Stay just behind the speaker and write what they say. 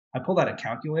I pulled out a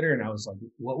calculator and I was like,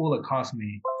 what will it cost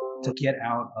me to get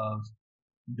out of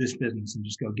this business and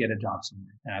just go get a job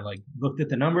somewhere? And I like looked at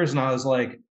the numbers and I was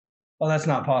like, oh, that's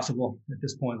not possible at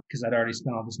this point because I'd already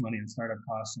spent all this money on startup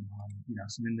costs and on,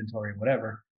 some inventory and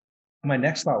whatever. My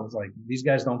next thought was like, these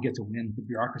guys don't get to win the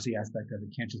bureaucracy aspect of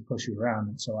it. Can't just push you around.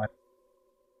 And so I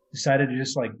decided to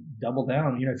just like double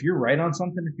down. If you're right on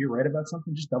something, if you're right about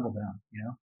something, just double down,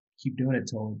 keep doing it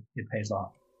till it pays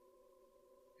off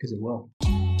because it will.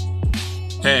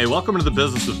 Hey, welcome to the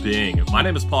Business of Being. My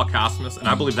name is Paul Cosmas, and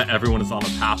I believe that everyone is on a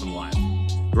path in life.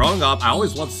 Growing up, I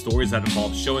always loved stories that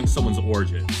involved showing someone's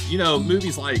origins.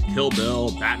 Movies like Kill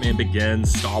Bill, Batman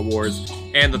Begins, Star Wars,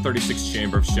 and The 36th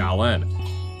Chamber of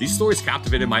Shaolin. These stories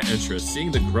captivated my interest,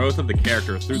 seeing the growth of the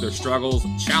character through their struggles,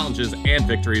 challenges, and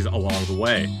victories along the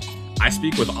way. I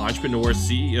speak with entrepreneurs,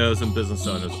 CEOs, and business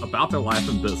owners about their life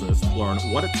and business to learn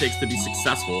what it takes to be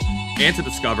successful and to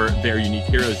discover their unique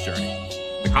hero's journey.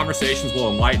 The conversations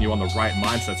will enlighten you on the right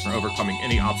mindsets for overcoming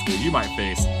any obstacle you might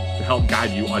face to help guide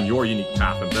you on your unique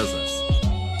path in business.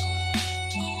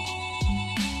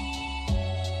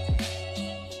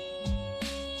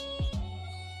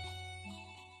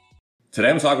 Today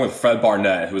I'm talking with Fred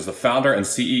Barnet, who is the founder and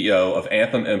CEO of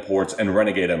Anthem Imports and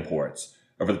Renegade Imports.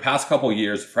 Over the past couple of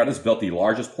years, Fred has built the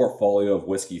largest portfolio of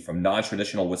whiskey from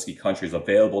non-traditional whiskey countries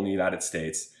available in the United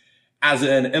States, as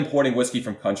in importing whiskey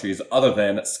from countries other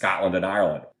than Scotland and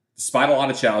Ireland. Despite a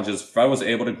lot of challenges, Fred was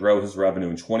able to grow his revenue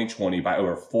in 2020 by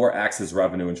over 4x his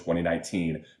revenue in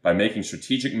 2019 by making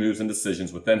strategic moves and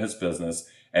decisions within his business,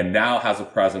 and now has a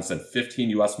presence in 15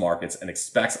 US markets and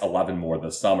expects 11 more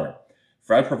this summer.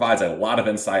 Fred provides a lot of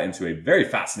insight into a very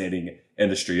fascinating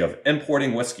industry of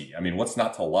importing whiskey. What's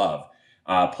not to love?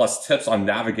 Plus tips on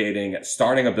navigating,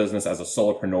 starting a business as a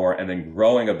solopreneur, and then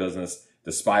growing a business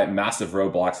despite massive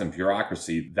roadblocks and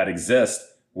bureaucracy that exist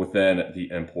within the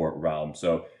import realm.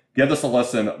 So give this a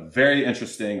listen. Very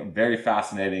interesting, very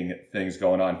fascinating things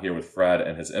going on here with Fred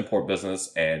and his import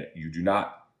business, and you do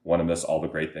not want to miss all the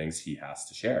great things he has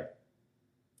to share.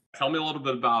 Tell me a little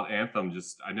bit about Anthem.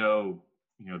 I know,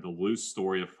 the loose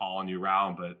story of following you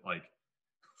around, but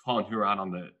following you around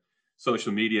on the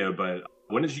social media, but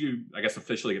when did you,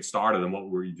 officially get started, and what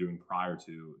were you doing prior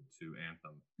to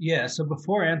Anthem? Yeah, so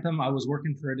before Anthem, I was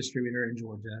working for a distributor in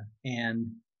Georgia, and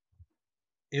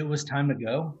it was time to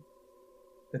go.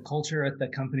 The culture at the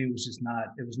company was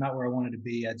it was not where I wanted to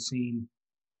be. I'd seen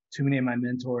too many of my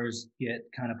mentors get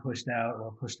kind of pushed out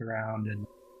or pushed around, and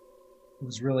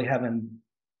was really having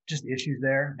just issues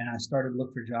there. And I started to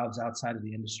look for jobs outside of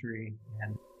the industry,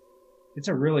 and it's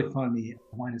a really fun, the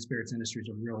wine and spirits industry is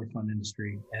a really fun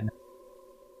industry. And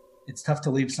it's tough to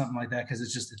leave something like that because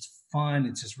it's fun.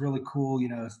 It's just really cool.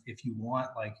 If you want,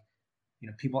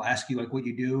 people ask you what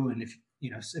you do. And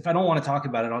if I don't want to talk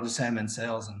about it, I'll just say I'm in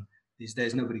sales. And these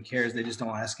days, nobody cares. They just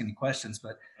don't ask any questions.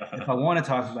 But if I want to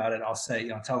talk about it, I'll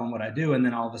say, tell them what I do. And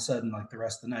then all of a sudden, the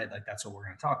rest of the night, that's what we're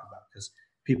going to talk about because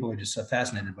people are just so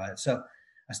fascinated by it. So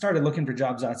I started looking for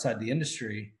jobs outside the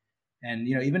industry. And,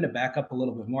 even to back up a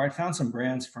little bit more, I found some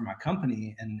brands for my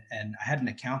company and I had an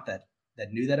account that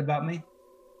knew that about me.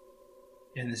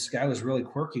 And this guy was really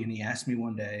quirky. And he asked me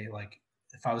one day,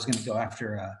 if I was going to go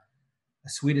after a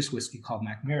Swedish whiskey called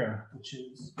Macmira, which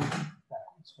is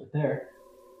right there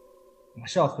on my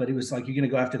shelf. But he was like, you're going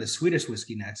to go after the Swedish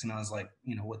whiskey next. And I was like,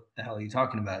 what the hell are you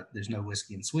talking about? There's no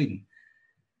whiskey in Sweden.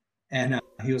 And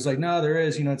he was like, no, there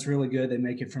is, it's really good. They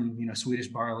make it from, Swedish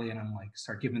barley. And I'm like,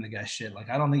 start giving the guy shit.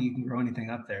 I don't think you can grow anything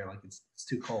up there. It's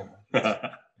too cold.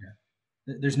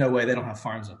 There's no way. They don't have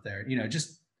farms up there,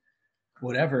 just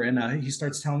whatever. And he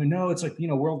starts telling me, no, it's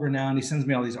world renowned. He sends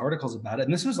me all these articles about it.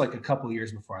 And this was a couple of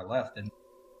years before I left.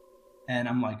 And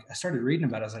I'm like, I started reading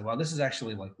about it. I was like, wow, this is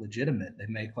actually legitimate. They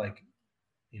make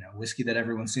whiskey that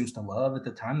everyone seems to love. At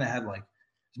the time they had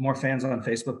more fans on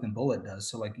Facebook than Bullet does.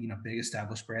 So big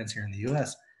established brands here in the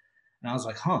US. And I was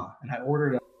like, huh. And I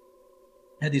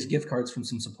had these gift cards from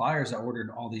some suppliers. I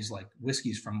ordered all these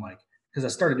whiskeys from because I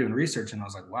started doing research and I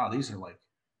was like, wow, these are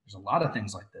there's a lot of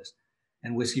things like this.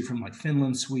 And whiskey from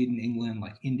Finland, Sweden, England,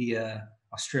 India,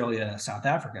 Australia, South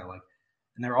Africa,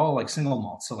 and they're all single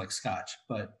malt, so Scotch,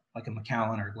 but a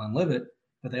Macallan or Glenlivet,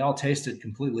 but they all tasted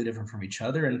completely different from each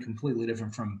other and completely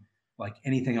different from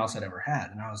anything else I'd ever had.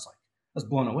 And I was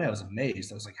blown away. I was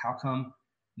amazed. I was like, how come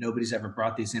nobody's ever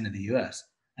brought these into the US?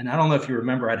 And I don't know if you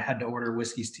remember, I'd had to order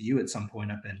whiskeys to you at some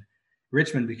point up in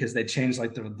Richmond because they changed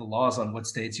the laws on what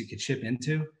states you could ship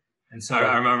into. And so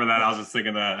I remember that. I was just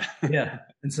thinking that. Yeah.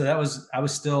 And so I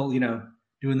was still,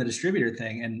 doing the distributor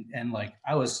thing and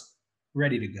I was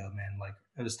ready to go, man.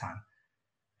 It was time.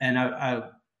 And I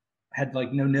had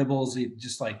like no nibbles.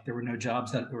 Just like there were no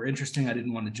jobs that were interesting. I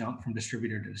didn't want to jump from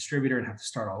distributor to distributor and have to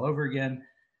start all over again.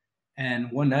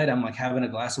 And one night I'm like having a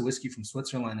glass of whiskey from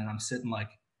Switzerland and I'm sitting like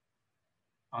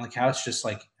on the couch, just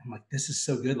like, I'm like, this is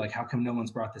so good. Like, how come no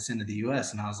one's brought this into the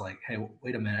US? And I was like, hey,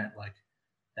 wait a minute. Like,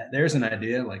 there's an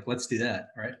idea. Like, let's do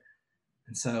that. Right.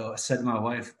 And so I said to my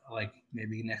wife, like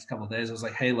maybe next couple of days, I was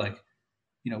like, hey, like,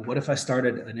 what if I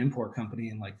started an import company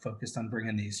and like focused on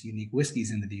bringing these unique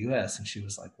whiskeys into the US? And she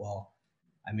was like, well,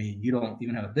 I mean, you don't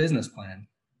even have a business plan.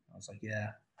 I was like,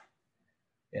 yeah.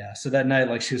 Yeah. So that night,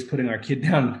 like she was putting our kid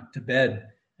down to bed.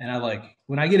 And I like,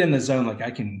 when I get in the zone, like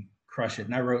I can crush it.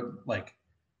 And I wrote like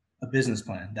a business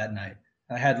plan that night.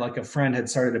 I had like a friend had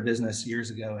started a business years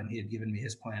ago and he had given me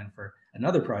his plan for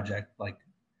another project like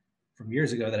from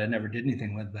years ago that I never did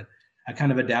anything with, but I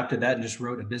kind of adapted that and just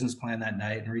wrote a business plan that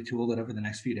night and retooled it over the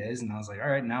next few days. And I was like, all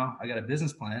right, now I got a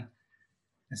business plan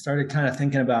and started kind of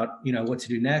thinking about, what to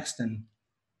do next. And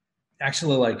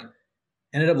actually like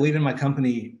ended up leaving my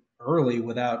company early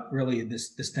without really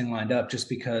this thing lined up just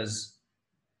because,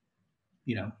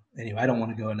 anyway, I don't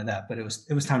want to go into that, but it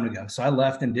was time to go. So I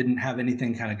left and didn't have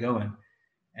anything kind of going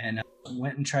and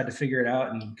went and tried to figure it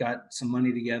out and got some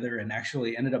money together and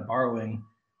actually ended up borrowing.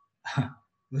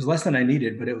 It was less than I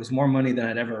needed, but it was more money than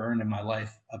I'd ever earned in my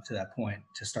life up to that point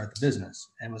to start the business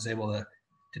and was able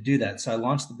to do that. So I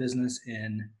launched the business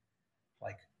in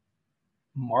like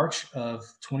March of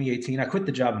 2018. I quit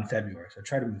the job in February. So I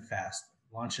tried to move fast,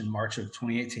 launched in March of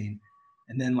 2018.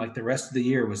 And then like the rest of the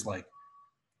year was like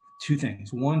two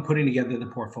things. One, putting together the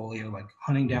portfolio, like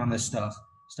hunting down this stuff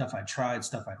I'd tried,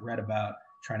 stuff I'd read about,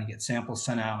 trying to get samples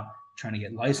sent out, trying to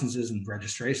get licenses and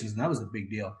registrations. And that was the big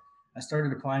deal. I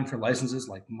started applying for licenses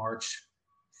like March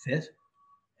 5th,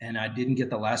 and I didn't get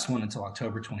the last one until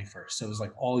October 21st. So it was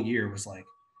like all year was like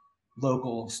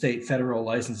local, state, federal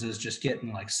licenses, just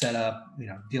getting like set up,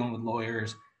 dealing with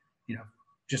lawyers,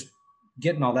 just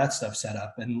getting all that stuff set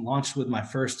up, and launched with my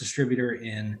first distributor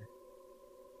in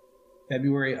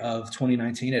February of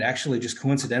 2019. It actually just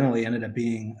coincidentally ended up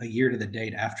being a year to the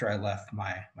date after I left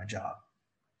my job.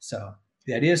 So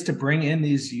the idea is to bring in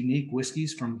these unique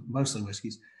whiskeys mostly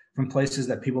whiskeys from places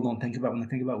that people don't think about when they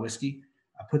think about whiskey.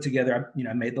 I put together,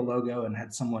 I made the logo and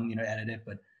had someone, edit it,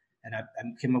 and I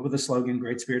came up with a slogan,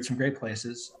 great spirits from great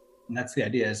places. And that's the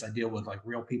idea is I deal with like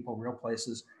real people, real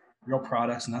places, real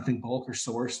products, nothing bulk or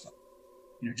sourced,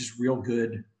 just real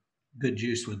good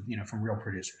juice with, from real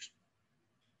producers.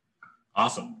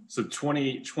 Awesome. So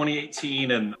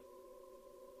 2018 and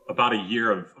about a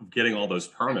year of getting all those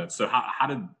permits. So how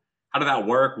did that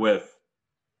work with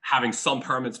having some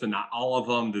permits, but not all of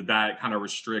them? Did that kind of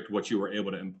restrict what you were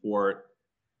able to import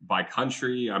by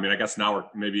country? I mean, I guess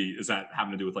now is that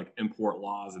having to do with like import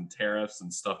laws and tariffs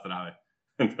and stuff that I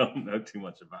don't know too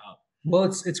much about? Well,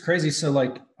 it's crazy. So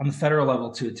like on the federal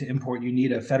level to import, you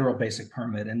need a federal basic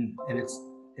permit and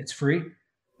it's free,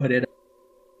 but it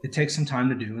takes some time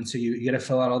to do. And so you got to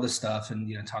fill out all this stuff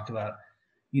and, talk about,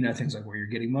 things like where you're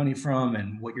getting money from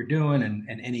and what you're doing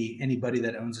and anybody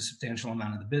that owns a substantial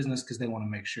amount of the business, because they want to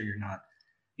make sure you're not,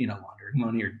 laundering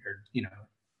money or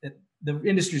the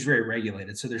industry is very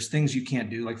regulated. So there's things you can't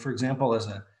do. Like, for example,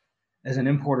 as an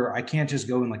importer, I can't just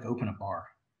go and like open a bar,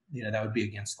 that would be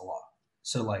against the law.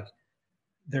 So like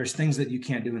there's things that you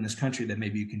can't do in this country that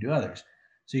maybe you can do others.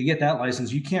 So you get that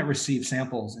license. You can't receive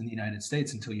samples in the United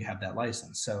States until you have that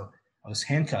license. So I was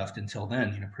handcuffed until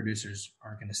then. Producers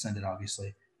aren't going to send it,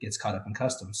 obviously, gets caught up in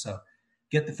customs. So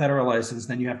get the federal license,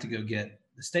 then you have to go get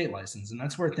the state license. And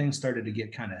that's where things started to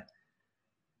get kind of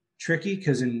tricky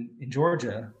because in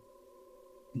Georgia,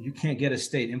 you can't get a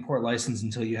state import license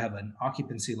until you have an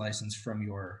occupancy license from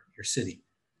your city.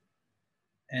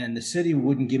 And the city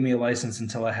wouldn't give me a license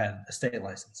until I had a state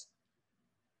license.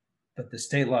 But the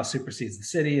state law supersedes the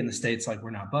city, and the state's like,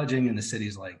 we're not budging. And the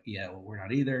city's like, yeah, well, we're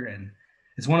not either. And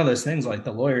it's one of those things like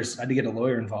the lawyers, I had to get a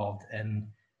lawyer involved. And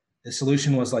the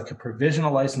solution was like a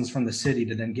provisional license from the city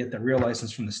to then get the real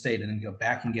license from the state and then go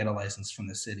back and get a license from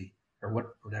the city or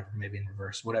whatever, maybe in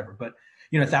reverse, whatever. But,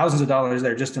 thousands of dollars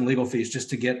there just in legal fees just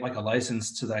to get like a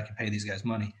license so that I could pay these guys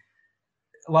money.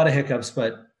 A lot of hiccups,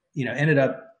 but, ended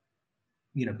up,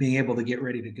 being able to get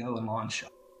ready to go and launch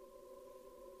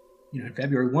in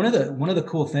February. One of the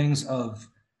cool things of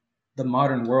the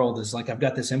modern world is like, I've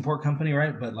got this import company,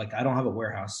 right? But like, I don't have a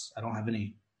warehouse. I don't have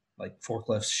any like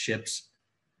forklifts, ships,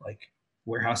 like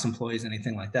warehouse employees,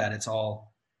 anything like that. It's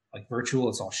all like virtual.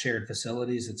 It's all shared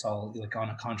facilities. It's all like on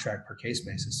a contract per case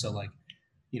basis. So like,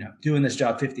 doing this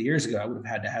job 50 years ago, I would have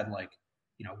had to have like,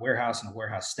 warehouse and a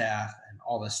warehouse staff and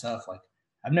all this stuff. Like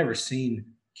I've never seen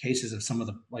cases of some of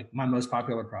the, like my most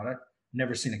popular product,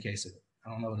 never seen a case of it. I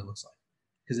don't know what it looks like.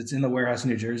 because it's in the warehouse in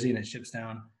New Jersey and it ships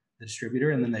down the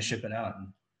distributor and then they ship it out. And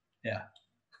yeah.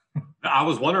 I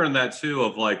was wondering that too,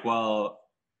 of like, well,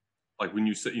 like when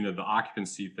you said, the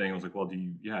occupancy thing, I was like, well, do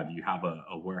you have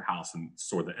a warehouse and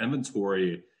store the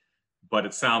inventory? But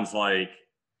it sounds like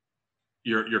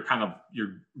you're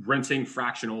renting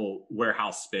fractional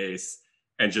warehouse space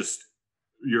and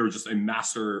you're just a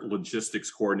master logistics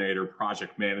coordinator,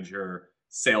 project manager,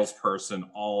 salesperson,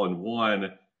 all in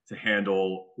one to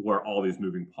handle where all these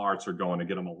moving parts are going to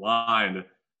get them aligned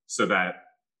so that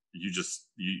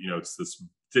it's this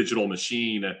digital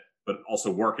machine, but also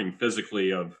working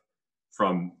physically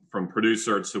from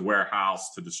producer to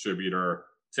warehouse to distributor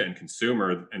to end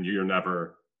consumer, and you're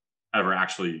never ever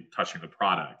actually touching the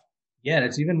product. Yeah, and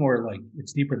it's even more like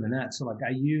it's deeper than that. So like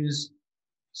I use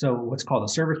what's called a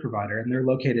service provider, and they're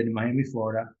located in Miami,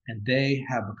 Florida, and they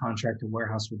have a contract to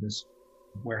warehouse with this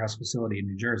warehouse facility in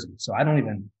New Jersey. So I don't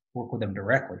even work with them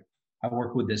directly. I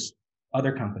work with this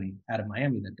other company out of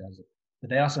Miami that does it. But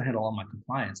they also handle all my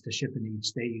compliance. To ship into each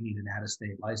state, you need an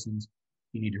out-of-state license.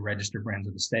 You need to register brands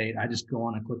with the state. I just go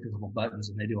on and click a couple buttons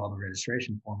and they do all the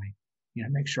registration for me.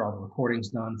 Make sure all the recording's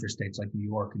done for states like New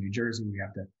York and New Jersey where you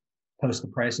have to post the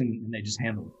pricing and they just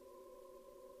handle it.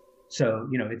 So,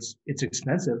 it's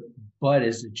expensive, but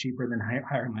is it cheaper than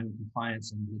hiring my own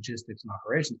compliance and logistics and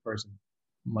operations person?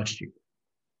 Much cheaper.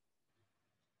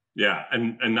 Yeah.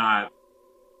 And not,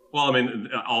 well, I mean,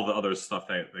 all the other stuff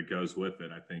that goes with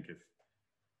it, I think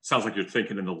sounds like you're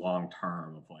thinking in the long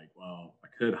term of like, well, I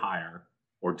could hire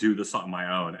or do this on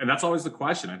my own. And that's always the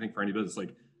question, I think, for any business,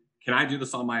 like, can I do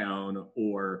this on my own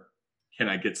or can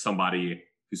I get somebody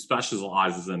who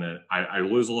specializes in it? I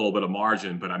lose a little bit of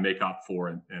margin, but I make up for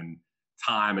it in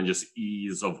time and just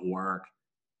ease of work,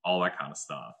 all that kind of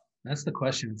stuff. That's the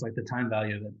question. It's like the time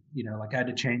value of it. Like I had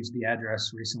to change the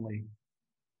address recently,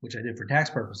 which I did for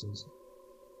tax purposes,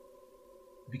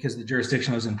 because the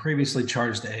jurisdiction I was in previously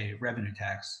charged a revenue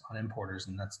tax on importers,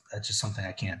 and that's just something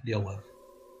I can't deal with.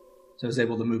 So I was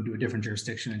able to move to a different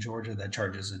jurisdiction in Georgia that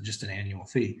charges just an annual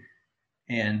fee.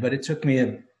 But it took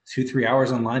me 2-3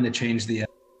 hours online to change the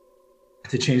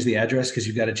address, because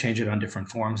you've got to change it on different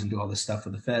forms and do all this stuff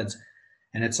with the feds.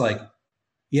 And it's like,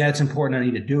 yeah, it's important. I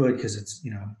need to do it because it's,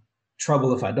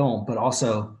 trouble if I don't, but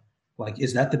also like,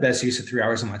 is that the best use of 3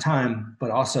 hours of my time?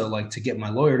 But also like to get my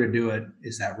lawyer to do it,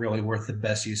 is that really worth the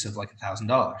best use of like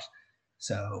 $1,000?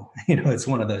 So, it's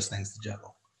one of those things to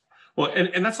juggle. Well,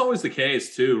 and that's always the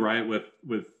case too, right?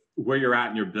 With where you're at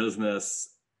in your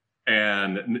business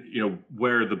and,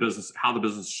 where the business, how the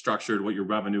business is structured, what your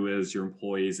revenue is, your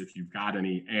employees, if you've got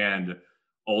any, and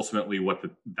ultimately what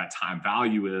that time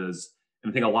value is.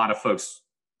 And I think a lot of folks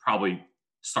probably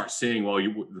start seeing, well,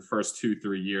 the first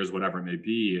 2-3 years, whatever it may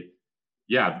be,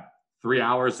 yeah, 3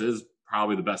 hours is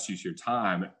probably the best use of your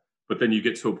time. But then you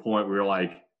get to a point where you're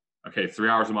like, okay, 3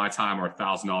 hours of my time or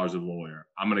 $1,000 of the lawyer.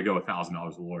 I'm going to go $1,000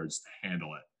 of the lawyer just to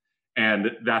handle it.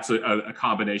 And that's a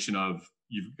combination of,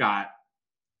 you've got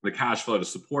the cash flow to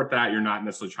support that. You're not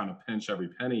necessarily trying to pinch every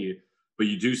penny, but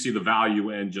you do see the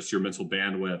value in just your mental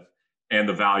bandwidth and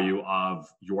the value of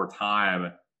your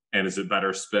time. And is it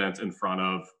better spent in front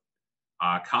of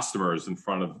customers, in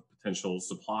front of potential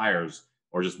suppliers,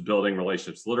 or just building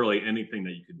relationships, literally anything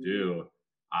that you could do.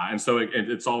 And so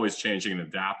it's always changing and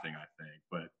adapting, I think.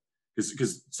 But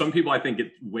because some people, I think,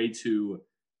 get way too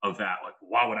of that, like,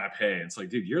 why would I pay? And it's like,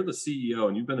 dude, you're the CEO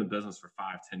and you've been in business for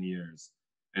 5-10 years.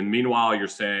 And meanwhile, you're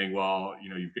saying, well,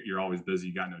 you're always busy,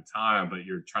 you got no time, but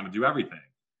you're trying to do everything.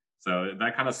 So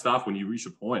that kind of stuff, when you reach a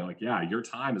point, like, yeah, your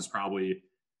time is probably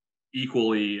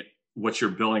equally what you're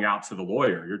billing out to the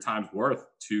lawyer. Your time's worth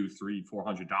 $200, $300,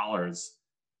 $400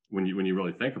 when you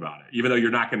really think about it. Even though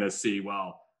you're not going to see,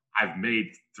 well, I've made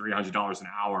 $300 an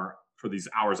hour for these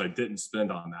hours I didn't spend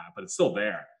on that, but it's still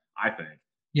there, I think.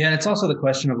 Yeah, it's also the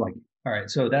question of like, all right,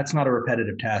 so that's not a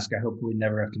repetitive task. I hopefully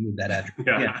never have to move that address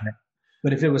again. Yeah.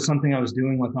 But if it was something I was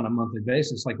doing like on a monthly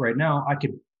basis, like right now, I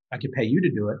could pay you to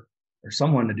do it or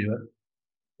someone to do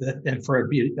it, and for it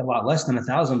be a lot less than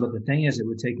 1,000. But the thing is, it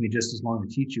would take me just as long to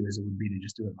teach you as it would be to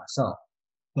just do it myself.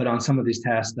 But on some of these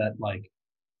tasks that like,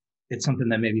 it's something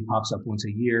that maybe pops up once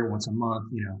a year, once a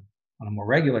month, on a more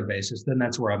regular basis, then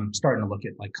that's where I'm starting to look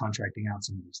at like contracting out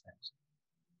some of these things.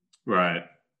 Right.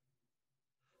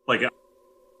 Like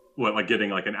what, like getting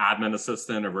like an admin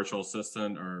assistant or virtual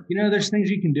assistant, or there's things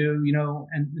you can do,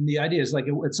 and the idea is like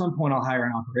at some point I'll hire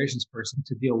an operations person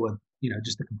to deal with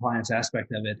just the compliance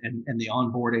aspect of it and the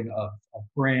onboarding of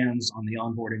brands, on the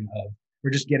onboarding of, or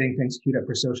just getting things queued up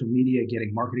for social media,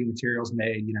 getting marketing materials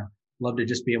made. Love to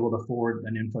just be able to forward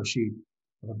an info sheet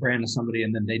of a brand to somebody,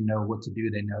 and then they know what to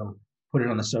do. They know, put it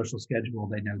on the social schedule.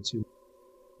 They know to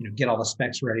get all the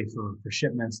specs ready for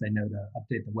shipments. They know to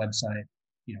update the website,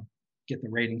 get the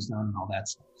ratings done and all that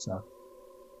stuff. So,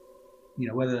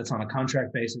 whether that's on a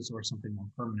contract basis or something more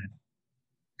permanent,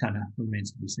 kind of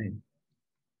remains to be seen.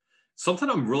 Something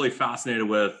I'm really fascinated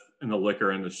with in the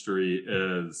liquor industry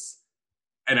is,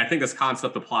 and I think this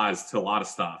concept applies to a lot of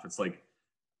stuff. It's like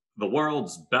the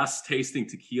world's best tasting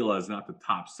tequila is not the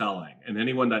top selling. And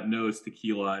anyone that knows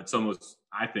tequila, it's almost,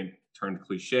 I think, turned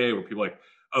cliche where people are like,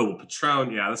 oh, well,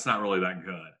 Patron, yeah, that's not really that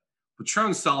good.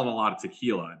 Patron's selling a lot of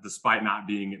tequila despite not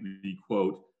being the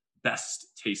quote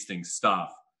best tasting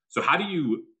stuff. So how do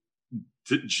you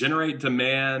generate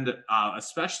demand,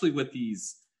 especially with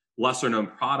these lesser known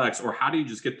products, or how do you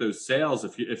just get those sales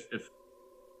if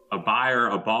a buyer,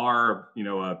 a bar,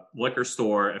 a liquor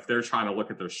store, if they're trying to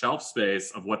look at their shelf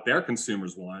space of what their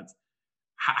consumers want,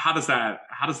 how does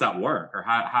that work, or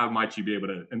how might you be able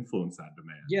to influence that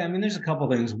demand? Yeah, I mean, there's a couple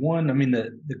things. One, I mean,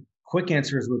 the quick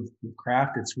answer is with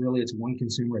craft, it's one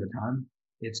consumer at a time.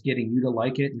 It's getting you to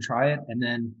like it and try it, and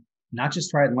then not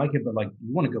just try it and like it, but like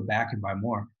you want to go back and buy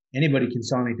more. Anybody can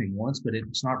sell anything once, but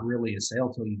it's not really a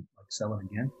sale till you like sell it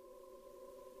again.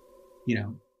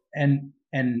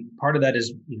 And part of that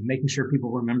is making sure people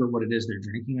remember what it is they're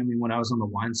drinking. I mean, when I was on the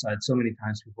wine side, so many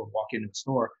times people would walk into a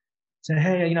store, say,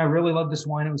 "Hey, I really love this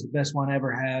wine. It was the best wine I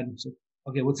ever had." So,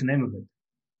 okay, what's the name of it?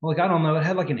 Well, like, I don't know. It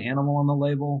had like an animal on the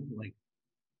label. Like,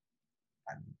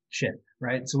 shit,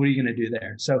 right? So what are you going to do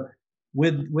there? So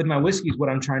with my whiskeys, what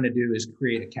I'm trying to do is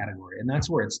create a category, and that's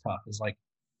where it's tough. Is like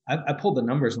I pulled the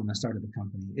numbers when I started the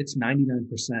company. It's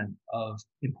 99% of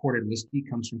imported whiskey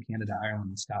comes from Canada, Ireland,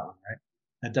 and Scotland, right?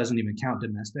 That doesn't even count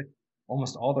domestic.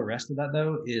 Almost all the rest of that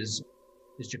though is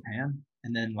Japan,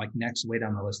 and then like next way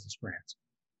down the list is France.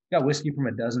 You got whiskey from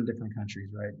a dozen different countries,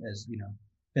 right? As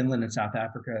Finland and South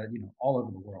Africa, all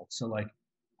over the world. So like,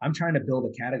 I'm trying to build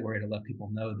a category to let people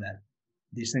know that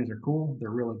these things are cool, they're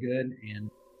really good, and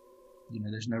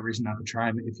there's no reason not to try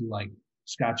them if you like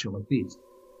Scotch, you'll like these.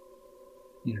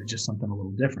 Just something a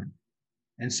little different.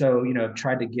 And so, I've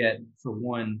tried to get, for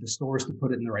one, the stores to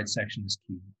put it in the right section is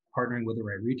key. Partnering with the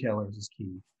right retailers is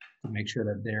key to make sure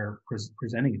that they're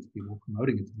presenting it to people,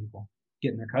 promoting it to people,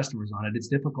 getting their customers on it. It's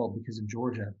difficult because in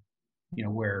Georgia,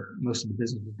 where most of the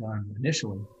business was done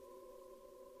initially,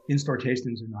 in-store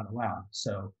tastings are not allowed.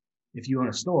 So if you own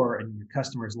a store and your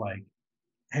customer's like,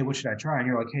 "Hey, what should I try?" And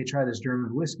you're like, "Hey, try this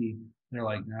German whiskey." And they're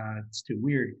like, "Nah, it's too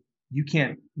weird." You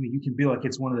can't, you can be like,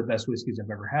 "It's one of the best whiskeys I've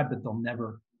ever had," but they'll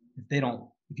never,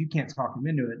 if you can't talk them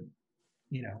into it,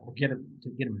 or get them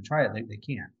to try it, they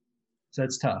can't. So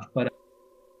it's tough. But,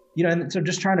 and so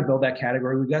just trying to build that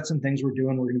category. We've got some things we're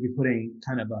doing. We're going to be putting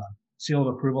kind of a seal of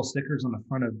approval stickers on the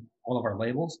front of all of our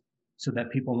labels so that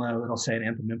people know it'll say an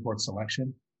Anthem Imports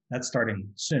selection. That's starting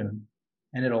soon.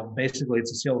 And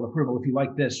it's a seal of approval. If you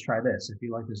like this, try this. If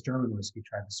you like this German whiskey,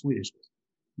 try the Swedish whiskey.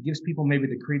 It gives people maybe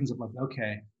the credence of like,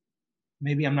 okay,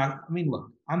 maybe look,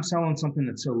 I'm selling something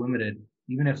that's so limited,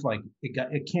 even if like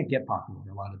it can't get popular,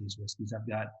 a lot of these whiskeys. I've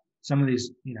got some of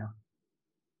these,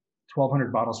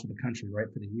 1,200 bottles for the country, right,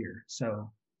 for the year.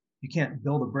 So you can't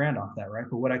build a brand off that, right?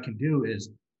 But what I can do is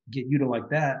get you to like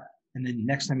that. And then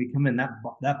next time you come in, that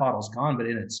bottle's gone, but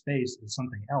in its space is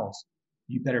something else.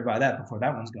 You better buy that before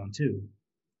that one's gone too.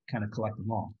 Kind of collect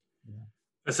them all. Yeah.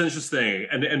 That's interesting,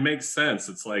 and it makes sense.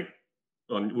 It's like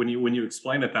when you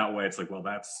explain it that way, it's like, well,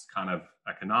 that's kind of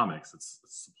economics. It's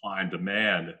supply and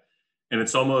demand, and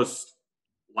it's almost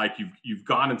like you've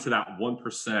gone into that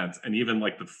 1%, and even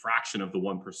like the fraction of the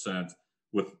 1%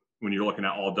 with when you're looking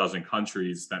at all dozen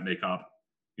countries that make up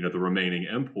the remaining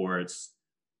imports.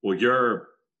 Well, you're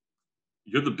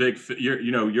the big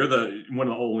you're the one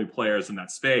of the only players in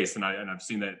that space, and I've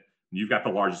seen that you've got the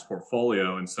largest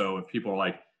portfolio. And so if people are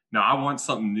like, "No, I want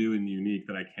something new and unique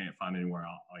that I can't find anywhere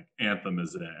else," like Anthem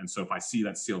is it. And so if I see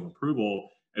that seal of approval,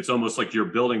 it's almost like you're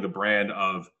building the brand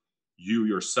of you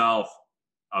yourself,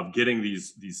 of getting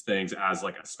these things as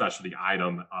like a specialty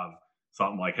item of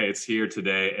something like, "Hey, it's here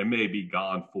today. It may be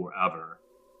gone forever."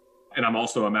 And I'm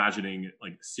also imagining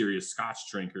like serious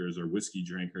Scotch drinkers or whiskey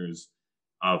drinkers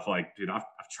of like, dude, I've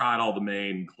tried all the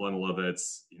main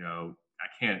Glenlivets, I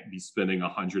can't be spending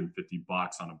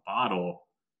 $150 on a bottle.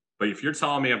 But if you're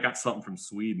telling me I've got something from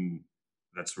Sweden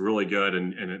that's really good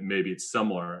and maybe it's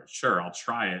similar, sure, I'll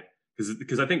try it.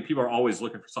 Because I think people are always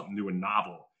looking for something new and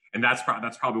novel. And that's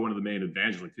probably one of the main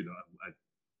advantages, like,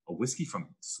 a whiskey from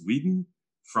Sweden,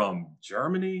 from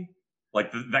Germany,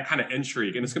 like that kind of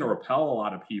intrigue. And it's going to repel a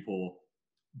lot of people.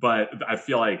 But I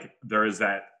feel like there is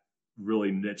that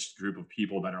really niche group of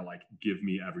people that are like, give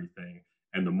me everything.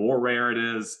 And the more rare it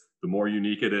is, the more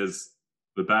unique it is,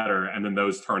 the better. And then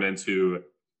those turn into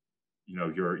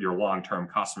your long-term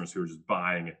customers who are just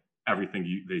buying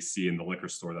everything they see in the liquor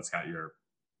store that's got your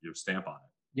stamp on it.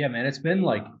 Yeah, man, it's been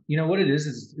like, what it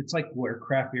is it's like where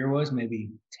craft beer was maybe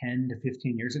 10 to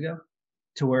 15 years ago,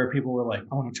 to where people were like,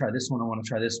 I want to try this one. I want to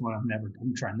try this one.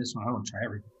 I'm trying this one. I want to try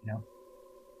everything,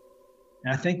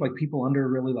 And I think like people under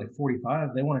really like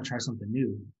 45, they want to try something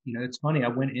new. It's funny. I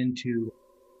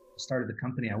started the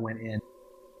company. I went in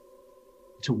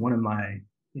to one of my,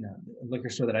 liquor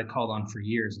store that I'd called on for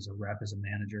years as a rep, as a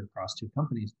manager across two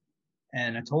companies.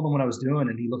 And I told him what I was doing,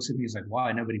 and he looks at me, he's like,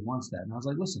 why? Nobody wants that. And I was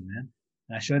like, listen, man.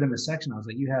 And I showed him a section. I was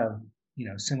like, you have,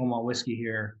 single malt whiskey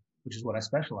here, which is what I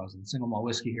specialize in. Single malt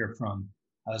whiskey here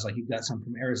I was like, you've got some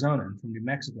from Arizona and from New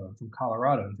Mexico and from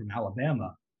Colorado and from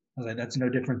Alabama. I was like, that's no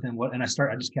different than what, and I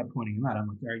just kept pointing him out. I'm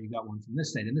like, all right, you got one from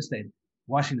this state,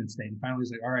 Washington State. And finally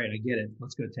he's like, all right, I get it.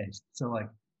 Let's go taste. So like,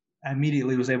 I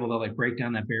immediately was able to like break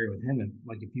down that barrier with him. And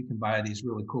like, if you can buy these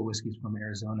really cool whiskeys from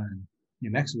Arizona and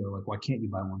New Mexico, like, why can't you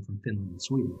buy one from Finland and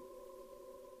Sweden?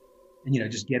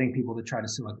 And, just getting people to try to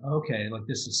see like, okay, like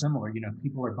this is similar,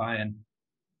 people are buying,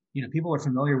 people are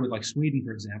familiar with like Sweden,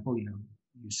 for example,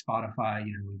 use Spotify,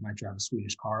 we might drive a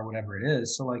Swedish car, whatever it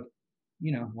is. So like,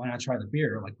 why not try the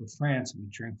beer? Like with France, we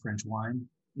drink French wine,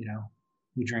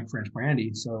 we drink French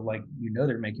brandy. So like,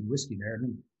 they're making whiskey there. I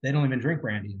mean, they don't even drink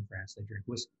brandy in France. They drink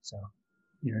whiskey. So,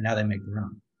 now they make their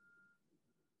own.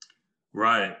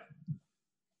 Right.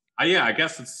 Yeah, I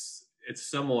guess it's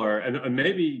similar. And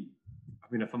maybe, I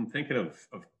mean, if I'm thinking of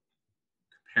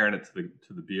comparing it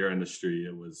to the beer industry,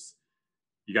 it was,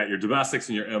 you got your domestics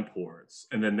and your imports.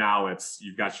 And then now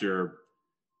you've got your,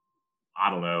 I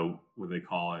don't know what they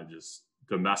call it, just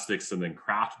domestics and then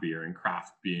craft beer, and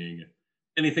craft being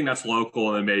anything that's local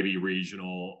and then maybe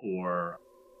regional or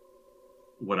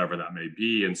whatever that may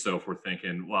be. And so if we're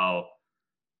thinking, well,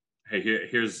 hey,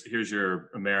 here's your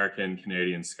American,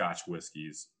 Canadian, Scotch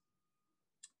whiskeys,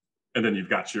 and then you've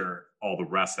got all the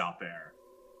rest out there.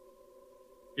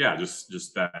 Yeah, just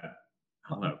that, I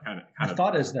don't know, kind of. My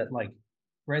thought is that like,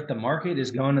 right, the market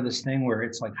is going to this thing where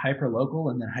it's like hyper local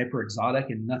and then hyper exotic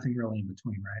and nothing really in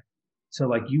between, right? So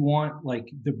like, you want like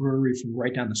the brewery from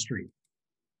right down the street,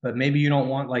 but maybe you don't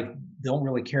want don't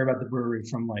really care about the brewery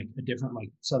from like a different like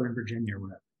Southern Virginia or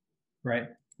whatever, right?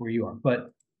 Where you are.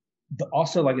 But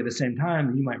also like at the same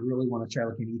time, you might really want to try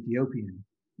like an Ethiopian,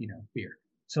 beer.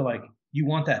 So like, you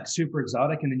want that super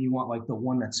exotic, and then you want like the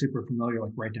one that's super familiar,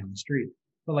 like right down the street.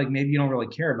 But like, maybe you don't really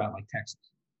care about like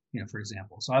Texas, for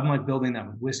example. So I'm like building that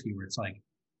with whiskey, where it's like,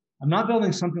 I'm not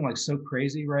building something like so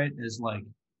crazy, right? As like,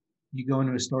 you go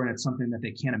into a store and it's something that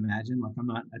they can't imagine. Like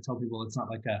I tell people it's not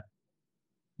like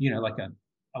like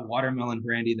a watermelon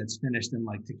brandy that's finished in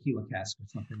like tequila cask or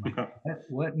something like that.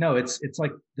 What? No, it's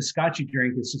like the Scotch you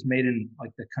drink. It's just made in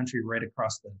like the country right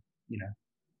across the,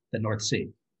 the North Sea.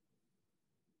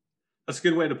 That's a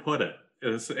good way to put it.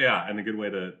 And a good way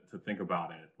to think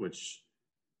about it, which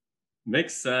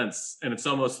makes sense. And it's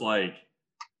almost like,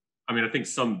 I mean, I think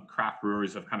some craft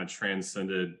breweries have kind of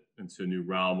transcended into a new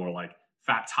realm where like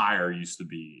Fat Tire used to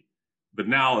be, but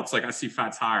now it's like, I see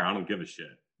Fat Tire, I don't give a shit.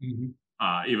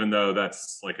 Mm-hmm. Even though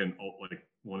that's like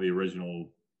one of the original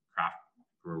craft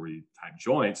brewery type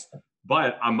joints,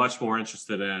 but I'm much more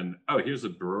interested in, here's a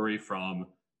brewery from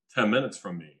 10 minutes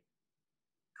from me.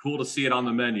 Cool to see it on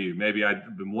the menu. Maybe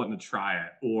I've been wanting to try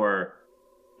it. Or,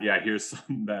 yeah, here's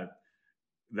something that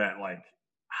like,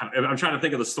 I'm trying to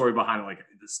think of the story behind it. Like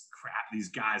this crap, these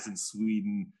guys in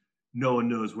Sweden, no one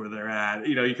knows where they're at.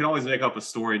 You can always make up a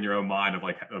story in your own mind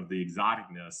of the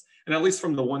exoticness. And at least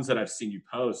from the ones that I've seen you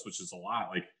post, which is a lot,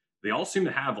 like they all seem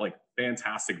to have like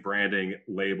fantastic branding,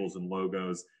 labels, and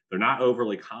logos. They're not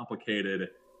overly complicated,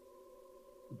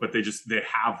 but they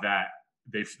have that,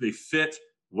 they fit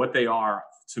what they are.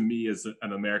 To me, as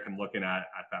an American looking at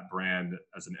that brand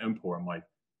as an import, I'm like,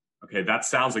 okay, that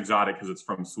sounds exotic because it's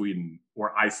from Sweden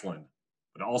or Iceland,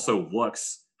 but it also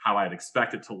looks how I'd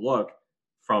expect it to look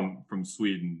from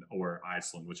Sweden or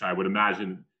Iceland, which I would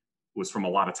imagine was from a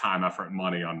lot of time, effort, and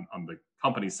money on the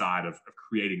company side of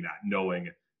creating that, knowing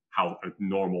how a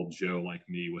normal Joe like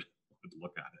me would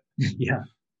look at it. Yeah.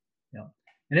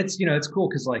 And it's, it's cool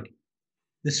because like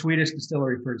the Swedish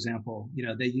distillery, for example,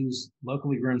 they use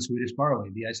locally grown Swedish barley.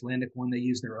 The Icelandic one, they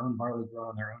use their own barley grown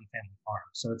on their own family farm.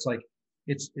 So it's like,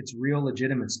 it's real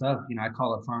legitimate stuff. I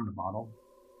call it farm to bottle.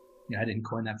 I didn't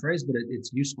coin that phrase, but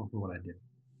it's useful for what I do.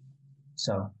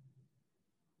 So.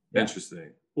 Yeah.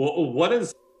 Interesting. Well,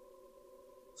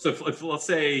 so if let's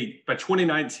say by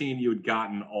 2019, you had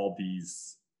gotten all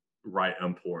these right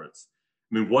imports.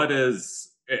 I mean,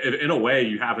 in a way,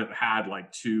 you haven't had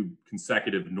like two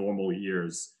consecutive normal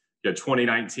years. You had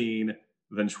 2019,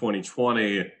 then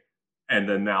 2020, and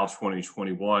then now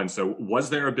 2021. So was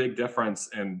there a big difference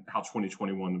in how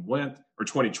 2021 went, or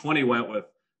 2020 went with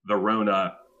the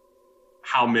Rona?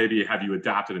 How maybe have you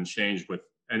adapted and changed with,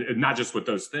 and not just with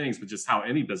those things, but just how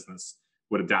any business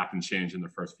would adapt and change in the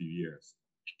first few years?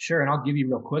 Sure. And I'll give you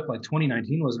real quick, like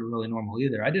 2019 wasn't really normal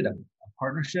either. I did a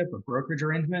partnership, a brokerage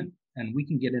arrangement, and we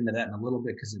can get into that in a little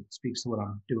bit because it speaks to what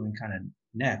I'm doing kind of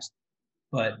next.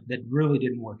 But that really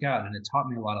didn't work out. And it taught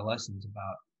me a lot of lessons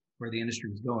about where the industry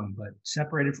was going. But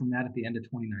separated from that at the end of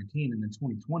 2019, and then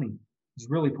 2020 was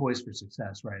really poised for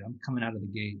success, right? I'm coming out of the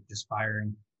gate, just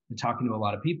firing and talking to a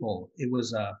lot of people. It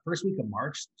was first week of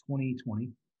March 2020.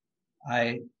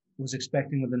 I was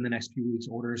expecting within the next few weeks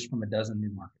orders from a dozen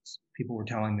new markets. People were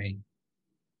telling me,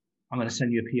 I'm going to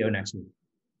send you a PO next week.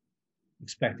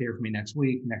 Expect to hear from me next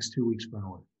week, next 2 weeks for an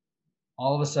order.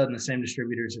 All of a sudden, the same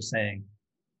distributors are saying,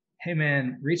 hey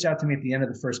man, reach out to me at the end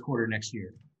of the first quarter next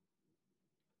year.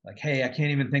 Like, hey, I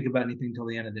can't even think about anything till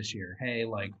the end of this year. Hey,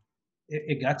 like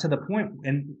it got to the point,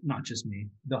 and not just me,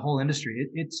 the whole industry,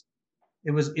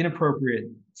 it was inappropriate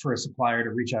for a supplier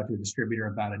to reach out to a distributor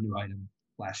about a new item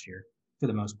last year, for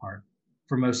the most part,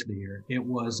 for most of the year. It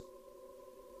was,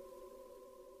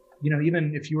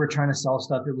 even if you were trying to sell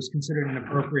stuff, it was considered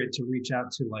inappropriate to reach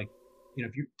out to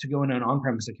if you to go into an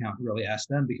on-premise account and really ask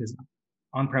them, because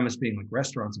on-premise being like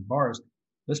restaurants and bars,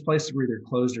 those places were either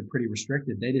closed or pretty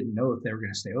restricted. They didn't know if they were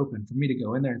going to stay open. For me to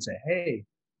go in there and say, hey,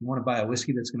 you want to buy a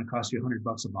whiskey that's going to cost you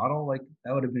 $100 a bottle? Like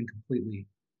that would have been completely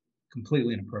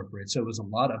inappropriate. So it was a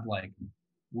lot of like,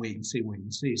 wait and see.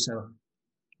 So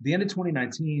the end of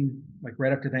 2019, like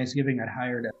right after Thanksgiving,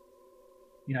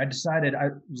 I decided, I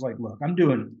was like, look, I'm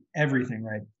doing everything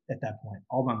right at that point,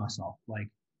 all by myself, like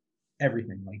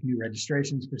everything, like new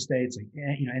registrations for states, like,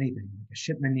 anything, like a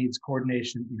shipment needs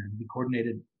coordination, to be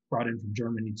coordinated, brought in from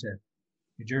Germany to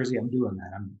New Jersey. I'm doing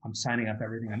that. I'm signing up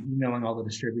everything. I'm emailing all the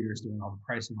distributors, doing all the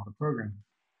pricing, all the programming.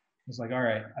 It's like, all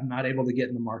right, I'm not able to get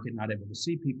in the market, not able to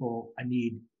see people. I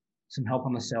need some help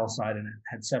on the sales side, and it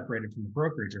had separated from the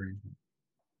brokerage arrangement.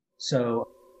 So,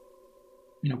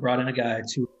 brought in a guy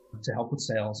to help with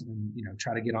sales and,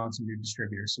 try to get on some new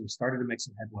distributors. So we started to make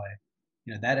some headway.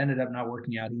 That ended up not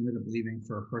working out. He ended up leaving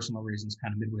for personal reasons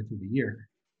kind of midway through the year.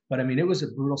 But I mean, it was a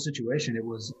brutal situation.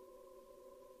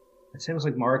 I'd say it was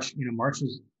like March. March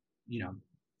was,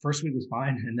 first week was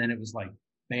fine. And then it was like,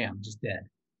 bam, just dead.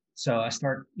 So I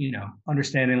start,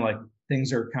 understanding like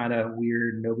things are kind of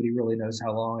weird. Nobody really knows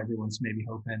how long. Everyone's maybe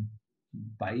hoping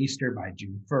by Easter, by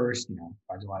June 1st,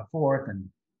 by July 4th, and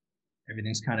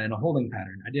everything's kind of in a holding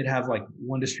pattern. I did have like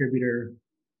one distributor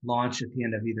launch at the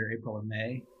end of either April or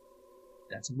May.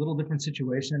 That's a little different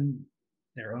situation.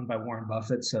 They're owned by Warren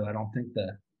Buffett, so I don't think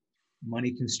the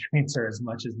money constraints are as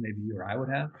much as maybe you or I would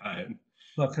have. Right.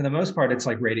 But for the most part, it's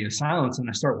like radio silence. And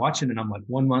I start watching, and I'm like,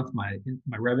 1 month, my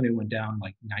revenue went down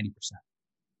like 90%.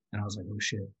 And I was like, oh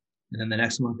shit. And then the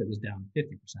next month it was down 50%.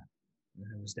 And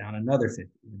then it was down another 50.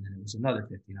 And then it was another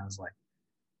 50. And I was like,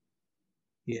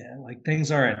 yeah, like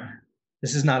things aren't,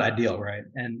 this is not ideal, right?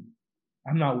 And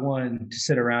I'm not one to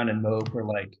sit around and mope or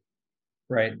like,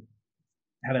 right,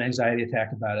 have an anxiety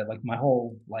attack about it. Like my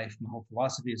whole life, my whole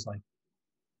philosophy is like,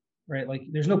 right, like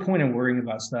there's no point in worrying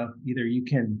about stuff. Either you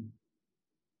can't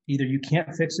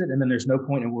fix it, and then there's no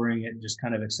point in worrying it. Just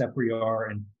kind of accept where you are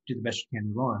and do the best you can,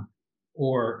 move on.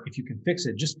 Or if you can fix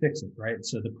it, just fix it, right?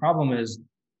 So the problem is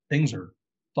things are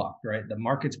fucked, right? The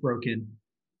market's broken.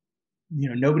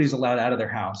 Nobody's allowed out of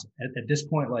their house. At this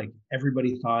point, like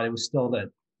everybody thought it was still the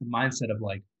mindset of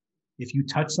like, if you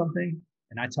touch something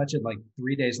and I touch it like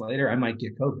 3 days later, I might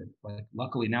get COVID. Like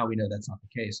luckily now we know that's not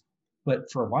the case. But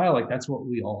for a while, like that's what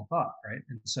we all thought, right?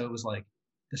 And so it was like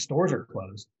the stores are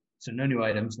closed. So no new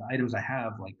items. The items I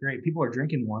have, like great, people are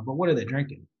drinking more, but what are they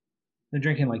drinking? They're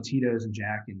drinking like Tito's and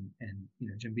Jack and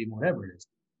Jim Beam, whatever it is.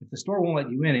 If the store won't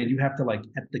let you in and you have to like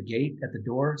at the gate, at the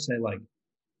door, say like,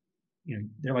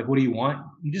 they're like, what do you want?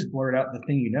 You just blurt out the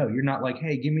thing You're not like,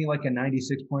 hey, give me like a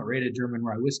 96-point rated German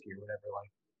rye whiskey or whatever.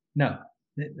 Like, no,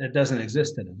 that doesn't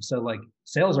exist to them. So like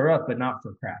sales are up, but not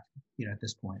for craft, at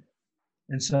this point.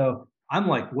 And so I'm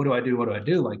like, what do I do? What do I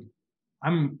do? Like,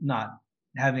 I'm not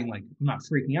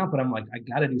freaking out, but I'm like, I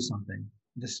got to do something.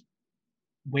 This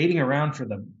waiting around for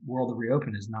the world to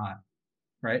reopen is not,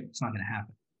 right? It's not going to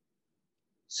happen.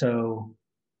 So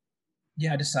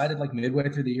yeah, I decided like midway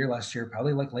through the year last year,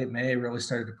 probably like late May, I really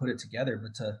started to put it together,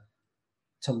 but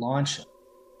to launch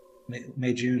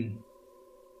May, June,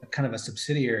 kind of a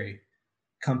subsidiary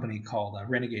company called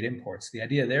Renegade Imports. The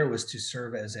idea there was to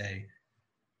serve as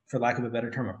for lack of a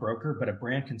better term, a broker, but a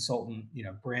brand consultant,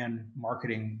 brand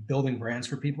marketing, building brands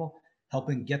for people,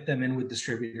 helping get them in with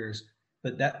distributors.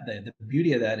 But the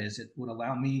beauty of that is it would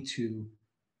allow me to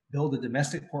build a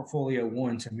domestic portfolio,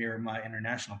 one, to mirror my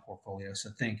international portfolio. So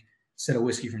think, instead of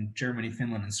whiskey from Germany,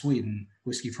 Finland, and Sweden,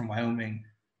 whiskey from Wyoming,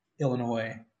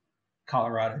 Illinois,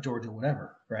 Colorado, Georgia,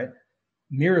 whatever, right?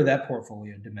 Mirror that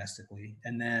portfolio domestically,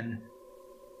 and then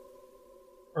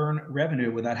earn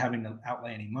revenue without having to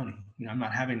outlay any money. I'm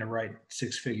not having to write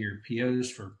six-figure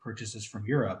POs for purchases from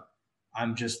Europe.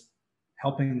 I'm just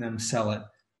helping them sell it,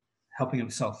 helping them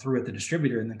sell through at the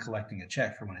distributor, and then collecting a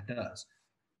check for when it does.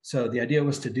 So the idea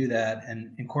was to do that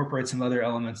and incorporate some other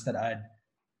elements that I'd,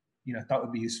 thought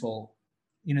would be useful.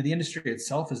 The industry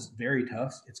itself is very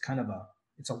tough. It's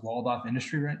it's a walled off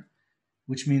industry, right?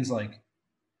 Which means like,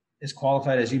 as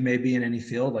qualified as you may be in any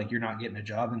field, like you're not getting a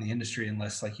job in the industry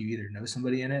unless like you either know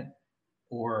somebody in it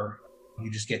or you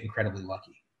just get incredibly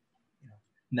lucky.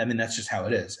 And I mean, that's just how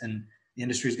it is. And the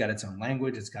industry's got its own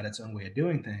language. It's got its own way of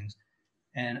doing things.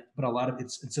 But a lot of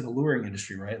it's an alluring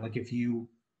industry, right? Like if you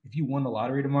won the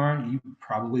lottery tomorrow, you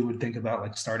probably would think about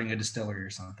like starting a distillery or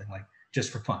something, like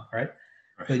just for fun, right?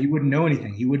 But you wouldn't know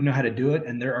anything. You wouldn't know how to do it.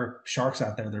 And there are sharks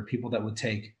out there. There are people that would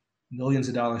take millions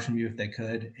of dollars from you if they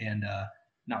could and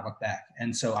not look back.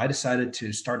 And so I decided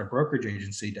to start a brokerage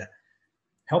agency to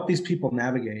help these people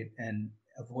navigate and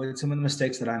avoid some of the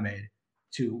mistakes that I made,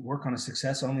 to work on a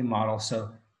success only model.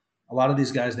 So a lot of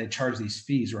these guys, they charge these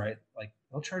fees, right? Like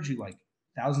they'll charge you like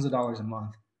thousands of dollars a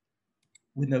month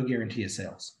with no guarantee of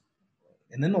sales.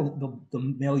 And then they'll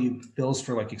mail you bills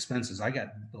for like expenses. I got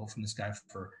a bill from this guy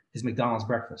for his McDonald's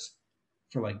breakfast,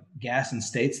 for like gas in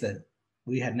states that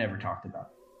we had never talked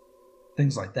about,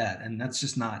 things like that. And that's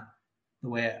just not the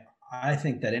way I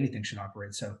think that anything should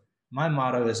operate. So my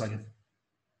motto is like,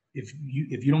 if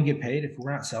you don't get paid, if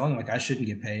we're not selling, like I shouldn't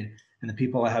get paid, and the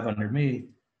people I have under me,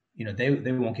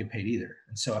 they won't get paid either.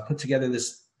 And so I put together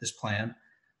this plan.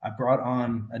 I brought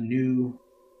on a new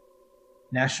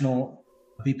national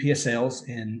VP of sales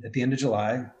at the end of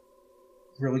July.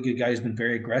 Really good guy who's been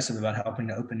very aggressive about helping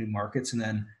to open new markets, and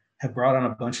then have brought on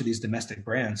a bunch of these domestic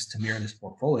brands to mirror this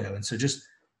portfolio. And so just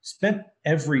spent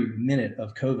every minute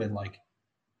of COVID, like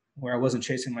where I wasn't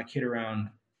chasing my kid around,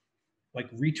 like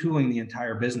retooling the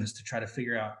entire business to try to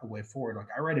figure out a way forward. Like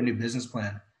I write a new business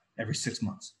plan every 6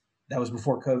 months. That was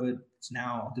before COVID. It's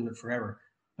now, I'll do it forever.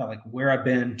 About like where I've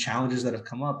been, challenges that have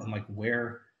come up, and like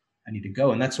where I need to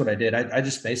go. And that's what I did. I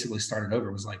just basically started over.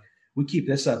 It was like, we keep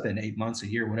this up in 8 months, a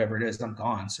year, whatever it is, I'm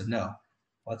gone. So no,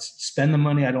 let's spend the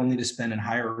money I don't need to spend and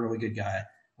hire a really good guy.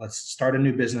 Let's start a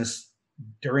new business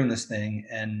during this thing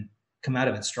and come out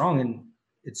of it strong. And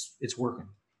it's working.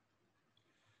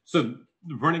 So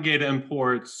Renegade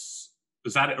Imports,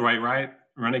 is that it? Right?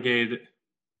 Renegade,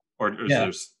 or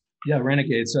yeah,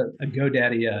 Renegade. So a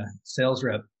GoDaddy sales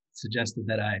rep suggested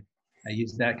that I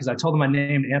used that because I told him I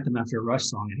named Anthem after a Rush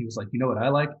song, and he was like, "You know what I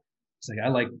like?" He's like, "I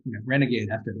like Renegade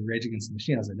after the Rage Against the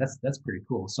Machine." I was like, "That's pretty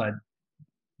cool." So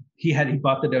he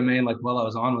bought the domain like while I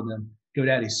was on with him.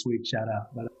 GoDaddy's sweet, shout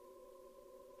out. But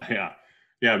yeah.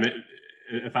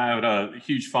 If I had a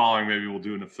huge following, maybe we'll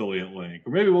do an affiliate link,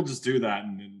 or maybe we'll just do that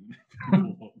and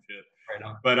people won't get. Right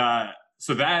on. But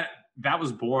so that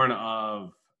was born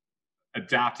of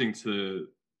adapting to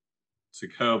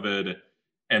COVID,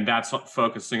 and that's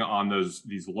focusing on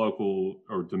these local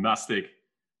or domestic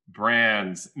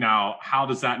brands. Now, how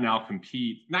does that now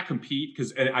not compete,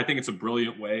 because I think it's a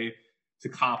brilliant way to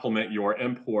complement your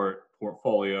import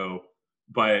portfolio,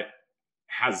 but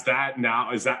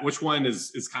which one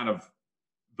is kind of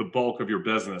the bulk of your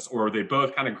business, or are they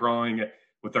both kind of growing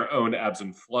with their own ebbs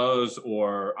and flows?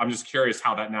 Or I'm just curious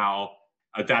how that now,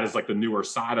 that is like the newer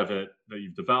side of it that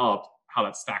you've developed, how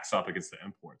that stacks up against the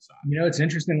import side. It's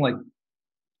interesting. Like,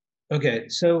 okay,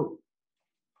 so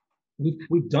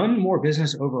we've done more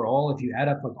business overall if you add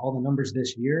up like all the numbers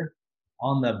this year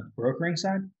on the brokering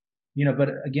side, but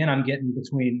again, I'm getting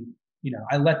between,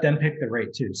 I let them pick the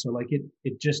rate too. So like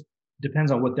it just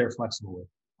depends on what they're flexible with,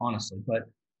 honestly. But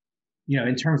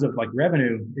in terms of like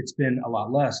revenue, it's been a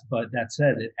lot less, but that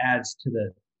said, it adds to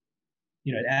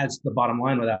the bottom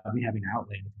line without me having to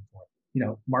outlay anything for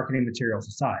it. Marketing materials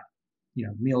aside,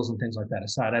 meals and things like that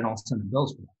aside, I don't send them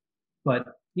bills for that.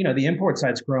 But, the import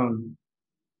side's grown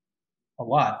a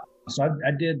lot. So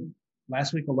I did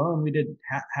last week alone, we did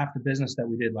half the business that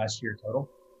we did last year total.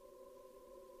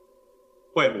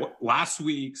 Wait, last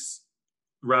week's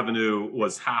revenue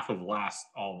was half of all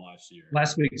of last year.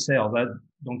 Last week's sales, I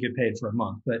don't get paid for a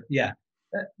month, but yeah,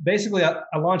 basically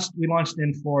we launched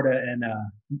in Florida and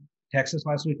Texas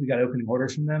last week. We got opening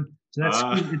orders from them. So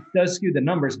it does skew the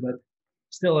numbers, but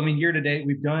still, I mean, year to date,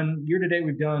 we've done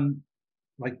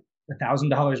like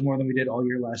 $1,000 more than we did all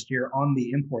year last year on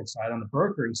the import side. On the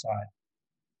brokering side,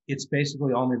 it's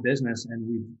basically all new business,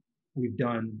 and we've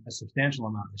done a substantial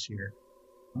amount this year.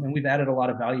 And we've added a lot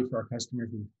of value for our customers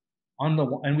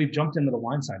and we've jumped into the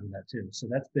wine side of that too. So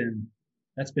that's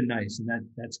been nice. And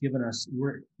that's given us,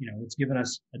 it's given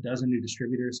us a dozen new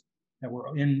distributors that we're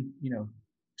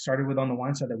started with on the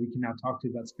wine side that we can now talk to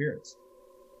about spirits,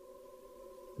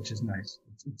 which is nice.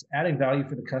 It's adding value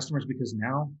for the customers because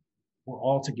now we're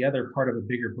all together part of a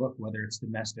bigger book, whether it's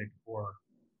domestic or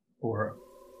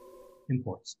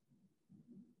imports.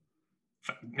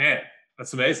 Man,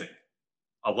 that's amazing.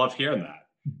 I love hearing that.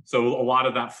 So a lot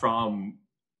of that from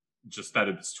just that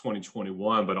it's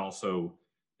 2021, but also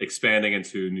expanding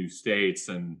into new states.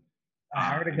 And I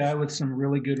hired a guy with some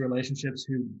really good relationships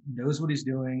who knows what he's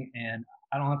doing, and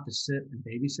I don't have to sit and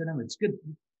babysit him. It's good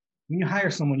when you hire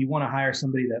someone, you want to hire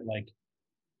somebody that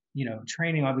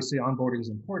training, obviously onboarding is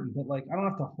important, but I don't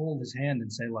have to hold his hand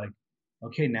and say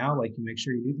okay, now you make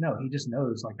sure you do. No, he just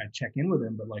knows, I check in with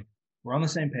him, but we're on the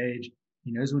same page.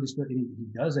 He knows what he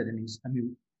does it. And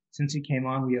since he came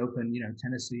on, we opened,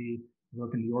 Tennessee, we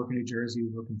opened New York and New Jersey,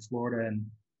 we opened Florida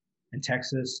and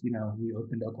Texas, we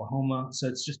opened Oklahoma. So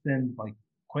it's just been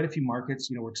quite a few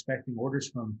markets. We're expecting orders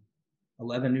from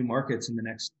 11 new markets in the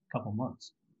next couple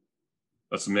months.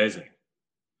 That's amazing.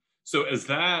 So is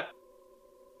that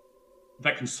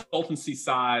consultancy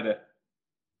side,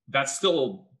 that's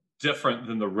still different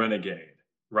than the Renegade,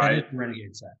 right? That is the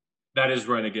Renegade side. That is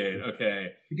Renegade.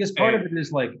 Okay. Because part of it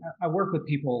is I work with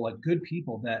people, good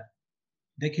people that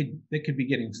they could be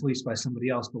getting fleeced by somebody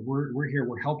else, but we're here,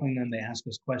 we're helping them. They ask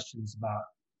us questions about,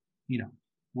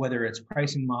 whether it's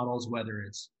pricing models, whether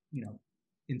it's,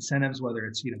 incentives, whether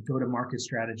it's, go to market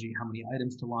strategy, how many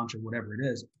items to launch or whatever it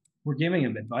is. We're giving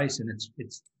them advice, and it's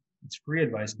free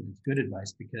advice, but it's good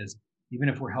advice, because even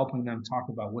if we're helping them talk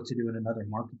about what to do in another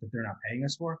market that they're not paying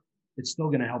us for, it's still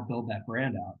going to help build that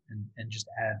brand out and just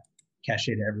add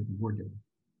cachet to everything we're doing.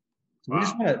 So we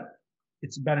just want to,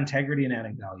 it's about integrity and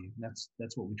adding value. That's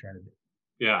what we try to do.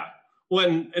 Yeah. Well,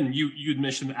 and you'd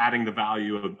mentioned adding the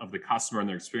value of the customer and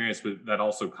their experience, but that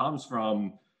also comes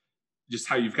from just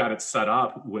how you've got it set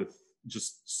up with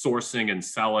just sourcing and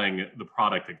selling the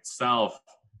product itself.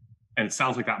 And it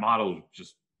sounds like that model is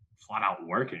just flat out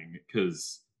working,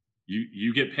 because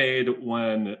you get paid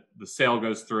when the sale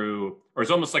goes through, or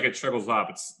it's almost like it trickles up.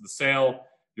 It's the sale,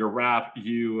 your rep,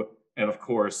 you, and of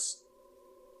course,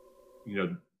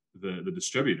 the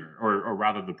distributor, or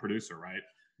rather the producer, right?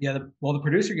 Yeah. The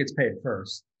producer gets paid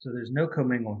first. So there's no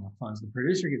commingling of funds. The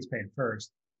producer gets paid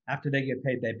first. After they get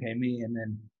paid, they pay me. And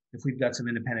then if we've got some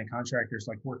independent contractors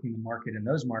working the market in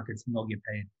those markets, then they'll get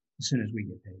paid as soon as we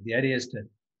get paid. The idea is to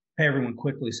pay everyone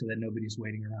quickly so that nobody's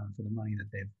waiting around for the money that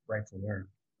they've rightfully earned.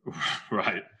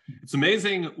 Right. It's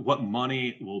amazing what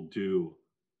money will do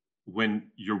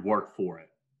when you work for it.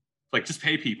 Just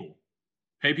pay people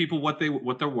what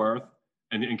they're worth,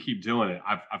 and keep doing it.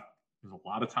 I've there's a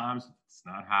lot of times it's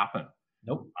not happened.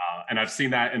 Nope. And I've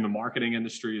seen that in the marketing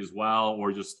industry as well,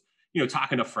 or just,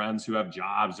 talking to friends who have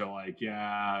jobs. They're like,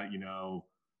 yeah,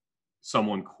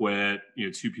 someone quit,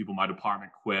 2 people in my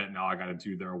department quit. Now I got to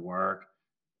do their work.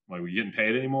 Were you getting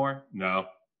paid anymore? No.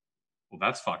 Well,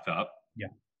 that's fucked up. Yeah.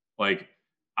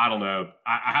 I don't know.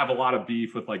 I have a lot of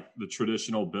beef with the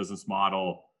traditional business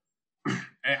model.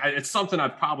 It's something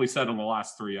I've probably said in the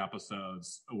last 3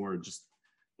 episodes, or just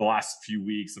the last few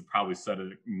weeks. I've probably said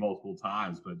it multiple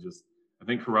times, but I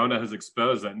think Corona has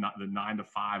exposed that the 9 to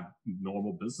 5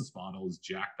 normal business model is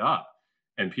jacked up,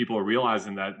 and people are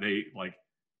realizing that they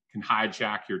can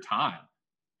hijack your time,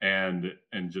 and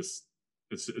just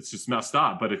it's just messed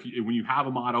up. But when you have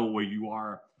a model where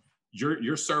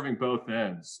you're serving both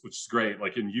ends, which is great.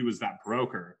 And you as that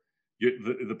broker,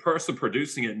 the person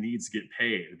producing it needs to get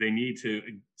paid. They need to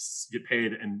get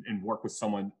paid and work with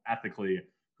someone ethically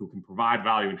who can provide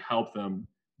value and help them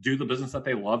do the business that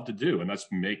they love to do. And that's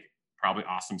make probably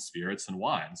awesome spirits and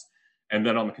wines. And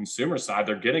then on the consumer side,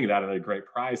 they're getting that at a great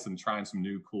price and trying some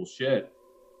new cool shit.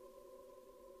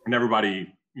 And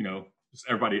everybody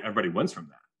wins from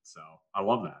that. So I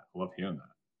love that. I love hearing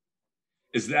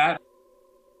that. Is that,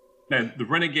 now, the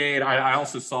Renegade, I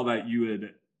also saw that you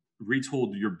had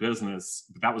retooled your business,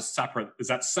 but that was separate. Is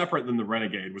that separate than the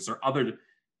Renegade? Was there other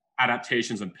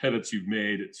adaptations and pivots you've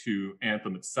made to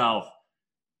Anthem itself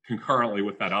concurrently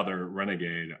with that other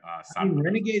Renegade side?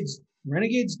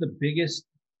 Renegade's the biggest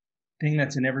thing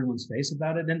that's in everyone's face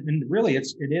about it. And really it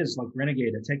is like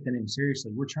Renegade. I take the name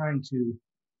seriously. We're trying to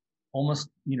almost,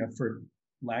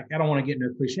 I don't want to get into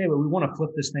a cliche, but we want to flip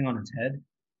this thing on its head.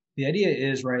 The idea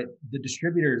is, right, the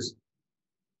distributors,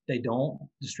 they don't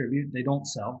distribute, they don't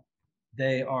sell.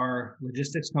 They are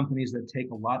logistics companies that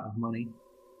take a lot of money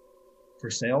for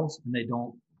sales, and they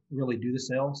don't really do the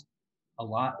sales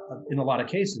in a lot of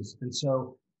cases. And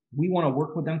so we want to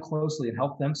work with them closely and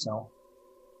help them sell.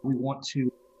 We want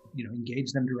to,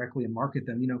 engage them directly and market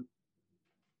them.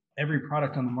 Every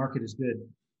product on the market is good,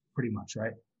 pretty much,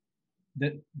 right?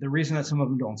 The reason that some of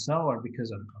them don't sell are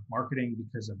because of marketing,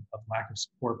 because of lack of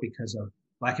support, because of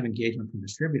lack of engagement from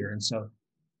distributor. And so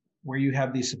where you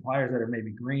have these suppliers that are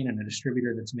maybe green and a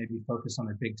distributor that's maybe focused on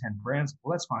their big 10 brands,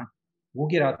 well, that's fine. We'll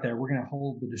get out there. We're going to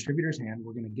hold the distributor's hand.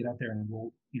 We're going to get out there and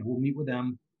we'll meet with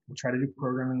them. We'll try to do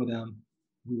programming with them.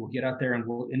 We will get out there and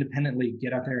we'll independently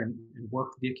get out there and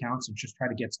work the accounts and just try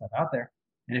to get stuff out there.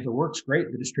 And if it works,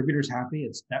 great. The distributor's happy.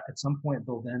 It's that at some point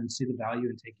they'll then see the value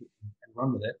and take it and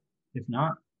run with it. If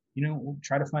not, we'll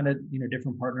try to find a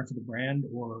different partner for the brand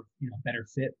or better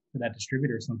fit for that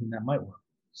distributor, something that might work.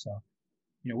 So,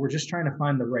 we're just trying to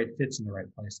find the right fits in the right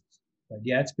places. But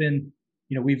yeah, it's been,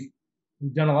 we've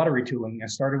done a lot of retooling. I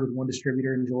started with one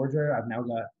distributor in Georgia. I've now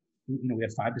got, we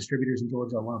have 5 distributors in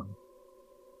Georgia alone.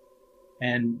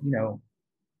 And,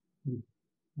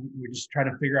 we're just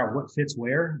trying to figure out what fits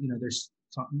where.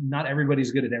 Not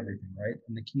everybody's good at everything, right?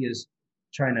 And the key is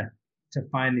trying to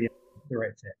find the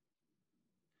right fit.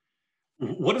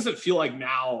 What does it feel like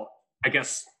now, I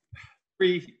guess,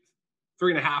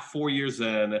 3.5, 4 years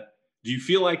in? Do you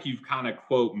feel like you've kind of,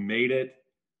 quote, made it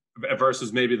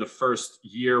versus maybe the first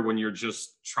year when you're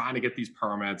just trying to get these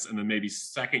permits and then maybe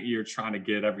second year trying to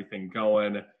get everything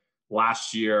going?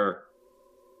 Last year,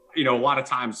 a lot of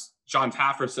times John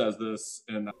Taffer says this,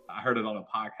 and I heard it on a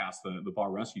podcast, the Bar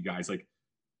Rescue guys, like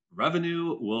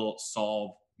revenue will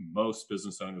solve most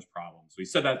business owners' problems. So he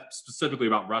said that specifically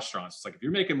about restaurants. It's like, if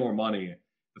you're making more money,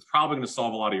 it's probably going to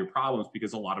solve a lot of your problems,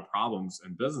 because a lot of problems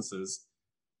in businesses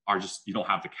are just, you don't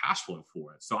have the cash flow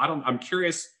for it. So I'm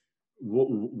curious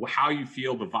how you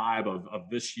feel the vibe of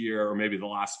this year, or maybe the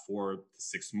last 4 to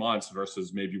 6 months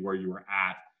versus maybe where you were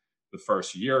at the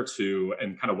first year or two,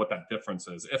 and kind of what that difference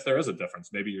is. If there is a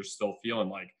difference, maybe you're still feeling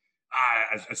like,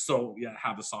 I still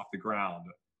have this off the ground.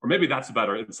 Or maybe that's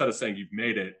better. Instead of saying you've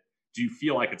made it, do you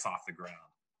feel like it's off the ground?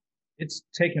 It's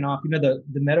taken off. The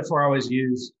metaphor I always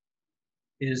use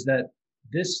is that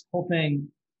this whole thing,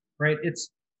 right? It's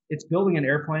building an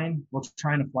airplane while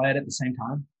trying to fly it at the same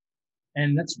time.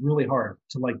 And that's really hard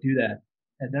to do that.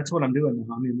 And that's what I'm doing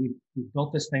now. I mean, we've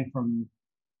built this thing from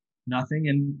nothing.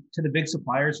 And to the big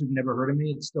suppliers who've never heard of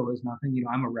me, it still is nothing.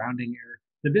 I'm a rounding error.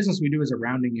 The business we do is a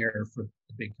rounding error for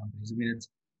the big companies. I mean,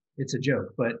 it's a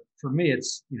joke, but for me,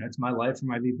 it's my life. For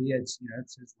my VP, it's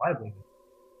livelihood.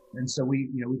 And so we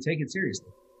take it seriously.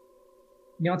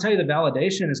 I'll tell you, the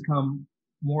validation has come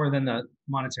more than the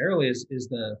monetarily is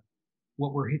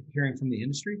what we're hearing from the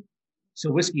industry.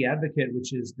 So Whiskey Advocate,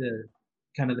 which is the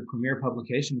kind of the premier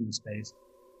publication in the space,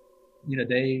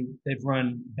 they've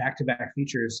run back-to-back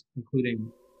features,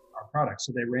 including our products.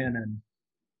 So they ran an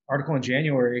article in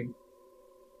January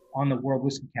on the world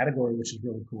whiskey category, which is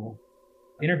really cool.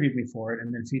 Interviewed me for it,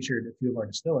 and then featured a few of our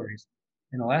distilleries.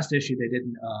 In the last issue, they did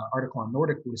an article on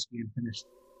Nordic whiskey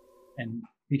and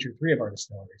featured 3 of our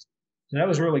distilleries. So that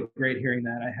was really great hearing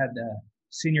that. I had the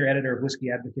senior editor of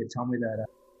Whiskey Advocate tell me that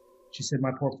she said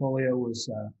my portfolio was,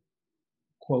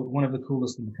 quote, one of the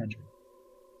coolest in the country.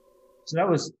 So that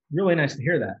was really nice to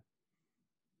hear that.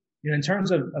 In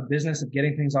terms of a business of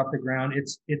getting things off the ground,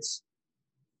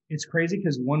 it's crazy,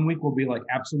 because one week will be like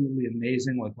absolutely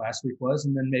amazing, like last week was,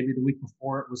 and then maybe the week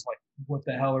before it was like, what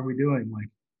the hell are we doing? Like,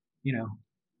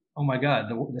 oh my God,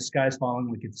 the sky's falling.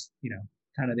 Like it's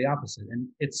kind of the opposite, and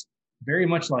it's very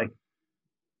much like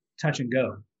touch and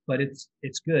go. But it's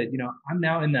good. I'm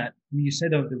now in that. I mean, you say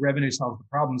the revenue solves the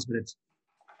problems, but it's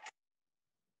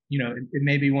it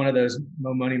may be one of those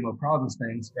mo money, mo problems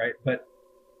things, right? But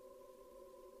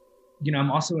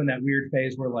I'm also in that weird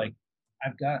phase where like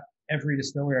I've got every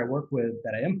distillery I work with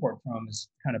that I import from is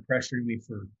kind of pressuring me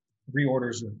for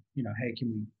reorders of, hey,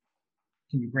 can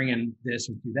you bring in this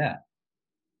or do that?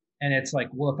 And it's like,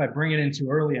 well, if I bring it in too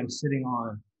early, I'm sitting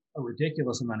on a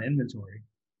ridiculous amount of inventory.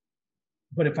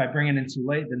 But if I bring it in too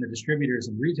late, then the distributors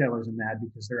and retailers are mad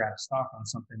because they're out of stock on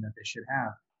something that they should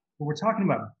have. But we're talking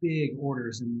about big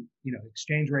orders, and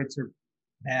exchange rates are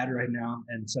bad right now.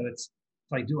 And so it's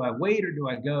like, do I wait or do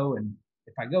I go? And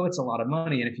if I go, it's a lot of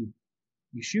money. And if you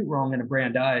shoot wrong and a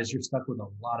brand dies, you're stuck with a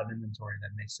lot of inventory that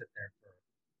may sit there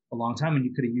for a long time, and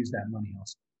you could have used that money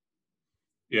elsewhere.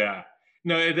 Yeah,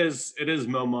 no, it is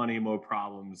more money, more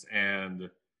problems, and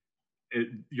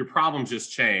your problems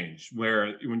just change.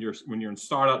 Where when you're in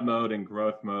startup mode and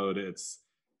growth mode, it's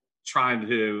trying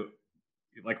to,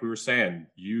 like we were saying,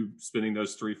 you spending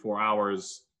those 3-4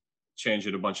 hours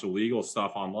changing a bunch of legal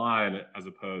stuff online as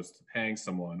opposed to paying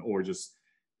someone, or just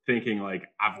thinking like,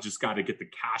 I've just got to get the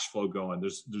cash flow going.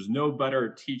 There's no better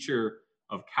teacher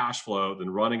of cash flow than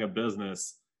running a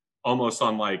business almost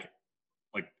on like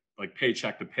like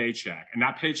paycheck to paycheck, and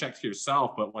not paycheck to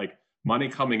yourself, but like money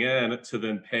coming in to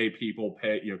then pay people,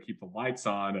 keep the lights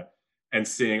on, and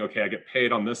seeing, okay, I get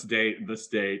paid on this date,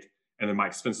 and then my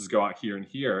expenses go out here and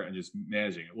here, and just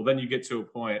managing it. Well, then you get to a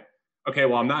point, okay,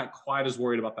 well, I'm not quite as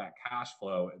worried about that cash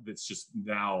flow. It's just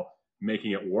now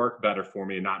making it work better for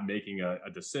me and not making a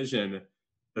decision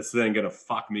that's then going to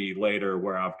fuck me later,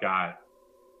 where I've got,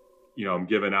 I'm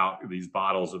giving out these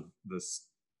bottles of this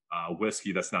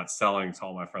whiskey that's not selling to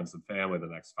all my friends and family the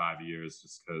next 5 years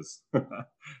just because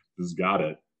just got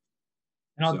it.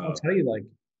 And I'll tell you, like,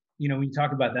 when you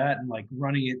talk about that and like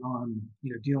running it on,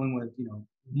 dealing with,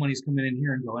 money's coming in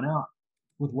here and going out,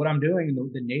 with what I'm doing and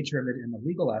the nature of it and the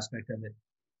legal aspect of it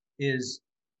is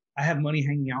I have money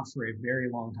hanging out for a very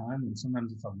long time. And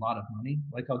sometimes it's a lot of money.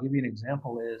 Like, I'll give you an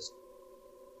example is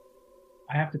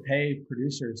I have to pay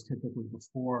producers typically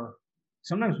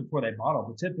sometimes before they bottle,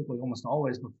 but typically almost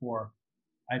always before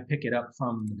I pick it up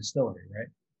from the distillery, right?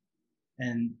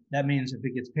 And that means if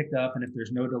it gets picked up and if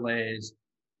there's no delays,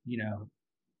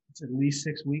 it's at least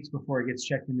 6 weeks before it gets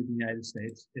checked into the United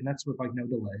States. And that's with like no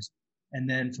delays. And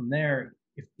then from there,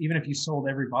 even if you sold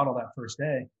every bottle that first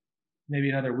day, maybe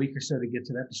another week or so to get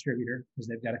to that distributor because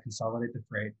they've got to consolidate the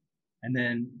freight. And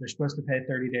then they're supposed to pay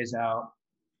 30 days out.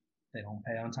 They don't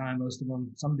pay on time, most of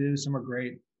them. Some do, some are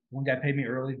great. One guy paid me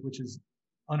early, which is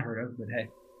unheard of, but hey.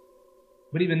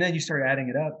 But even then, you start adding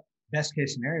it up. Best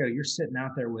case scenario, you're sitting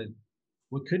out there with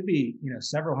what could be,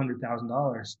 several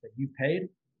 $100,000 that you paid.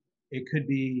 It could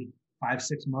be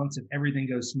 5-6 months if everything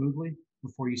goes smoothly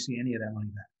before you see any of that money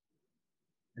back.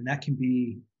 And that can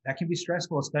be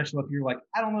stressful, especially if you're like,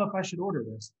 I don't know if I should order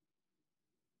this.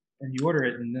 And you order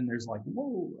it, and then there's like,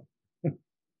 whoa.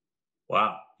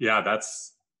 Wow. Yeah,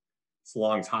 it's a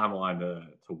long timeline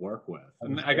to work with.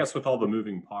 And I guess with all the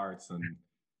moving parts and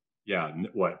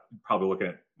probably looking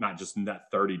at not just net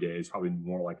 30 days, probably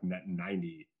more like net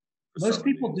 90. Most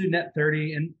people do net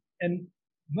 30 and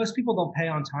most people don't pay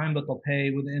on time, but they'll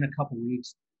pay within a couple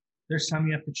weeks. There's some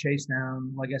you have to chase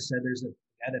down. Like I said, there's a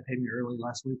guy that paid me early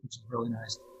last week, which is really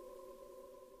nice.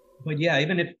 But yeah,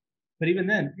 even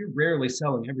then, you're rarely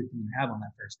selling everything you have on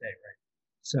that first day, right?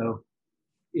 So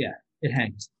yeah, it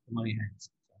hangs. The money hangs.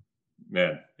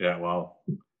 Man, yeah. Well,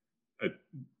 do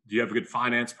you have a good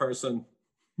finance person,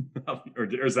 or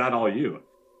is that all you?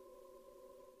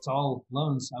 It's all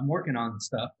loans. I'm working on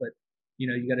stuff, but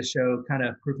you got to show kind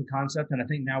of proof of concept, and I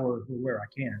think now we're where I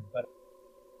can. But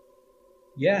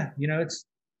yeah,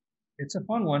 it's a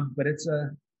fun one, but it's a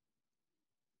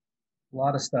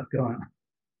lot of stuff going on.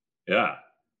 Yeah.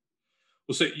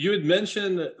 Well, so you had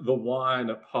mentioned the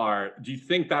wine part. Do you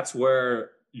think that's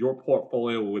where your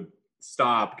portfolio would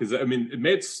stop? Because I mean, it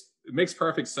makes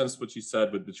perfect sense what you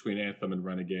said between Anthem and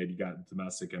Renegade. You got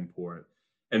domestic import,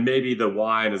 and maybe the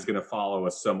wine is going to follow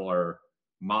a similar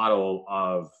model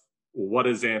of what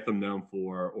is Anthem known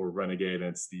for, or Renegade. And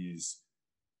it's these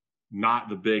not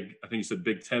the big, I think you said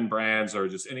Big 10 brands, or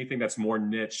just anything that's more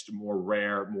niched, more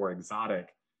rare, more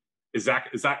exotic. Is that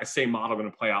the same model going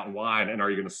to play out in wine? And are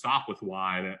you going to stop with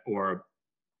wine, or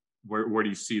where do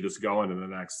you see this going in the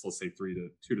next, let's say, 2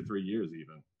 to 3 years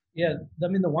even? Yeah, I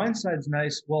mean, the wine side's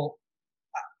nice. Well,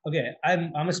 okay,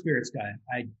 I'm a spirits guy.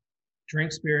 I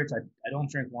drink spirits. I don't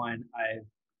drink wine. I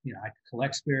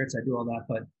collect spirits. I do all that,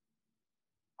 but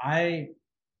I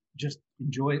just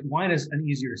enjoy wine. Is an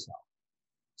easier sell.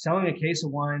 Selling a case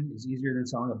of wine is easier than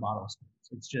selling a bottle of spirits.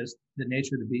 It's just the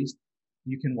nature of the beast.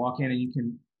 You can walk in and you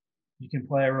can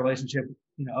play a relationship,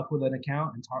 up with an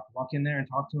account and walk in there and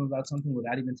talk to them about something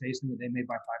without even tasting it. They may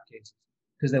buy 5 cases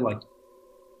because they like it.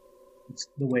 It's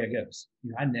the way it goes.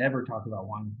 I never talk about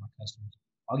wine with my customers.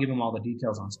 I'll give them all the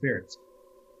details on spirits.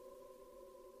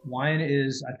 Wine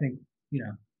is, I think,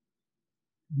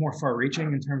 more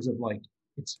far-reaching in terms of like,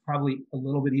 it's probably a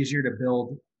little bit easier to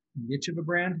build niche of a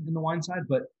brand in the wine side,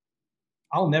 but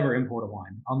I'll never import a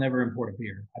wine. I'll never import a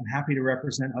beer. I'm happy to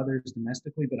represent others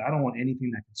domestically, but I don't want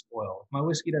anything that can spoil. If my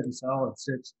whiskey doesn't sell, it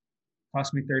sits,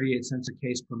 costs me 38 cents a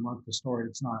case per month to store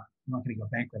it. I'm not going to go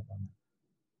bankrupt on that.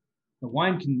 The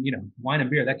wine can, wine and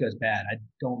beer, that goes bad. I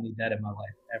don't need that in my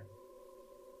life ever.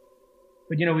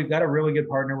 But, we've got a really good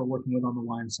partner we're working with on the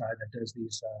wine side that does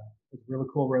these really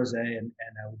cool rosé, and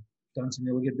we've done some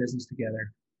really good business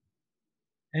together.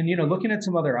 And, looking at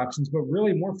some other options, but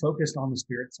really more focused on the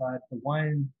spirit side. The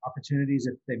wine opportunities,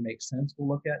 if they make sense, we'll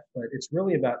look at. But it's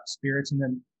really about spirits, and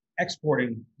then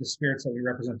exporting the spirits that we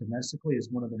represent domestically is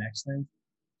one of the next things.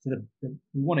 So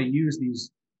we want to use these,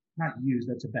 not use,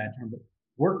 that's a bad term, but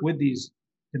work with these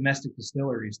domestic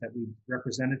distilleries that we've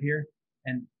represented here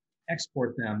and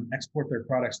export their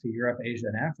products to Europe, Asia,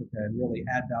 and Africa, and really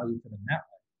add value for them that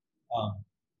way.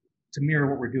 to mirror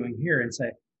what we're doing here and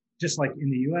say, just like in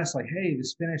the US, like, hey,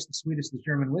 this Finnish, the Swedish, the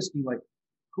German whiskey, like,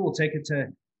 cool, take it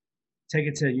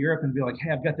to Europe and be like,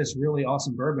 hey, I've got this really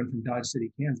awesome bourbon from Dodge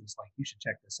City, Kansas. Like, you should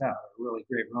check this out. A really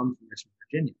great rum from Richmond,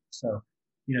 Virginia. So,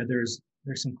 there's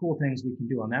some cool things we can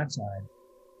do on that side.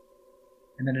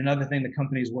 And then another thing the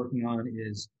company is working on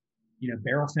is,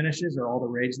 barrel finishes are all the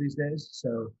rage these days.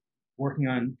 So working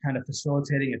on kind of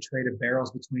facilitating a trade of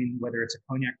barrels between whether it's a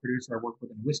cognac producer I work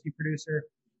with a whiskey producer,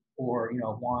 or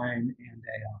a wine and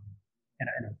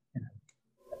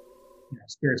a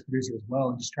spirits producer as well,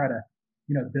 and just try to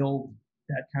build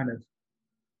that kind of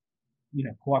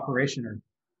cooperation, or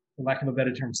for lack of a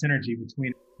better term, synergy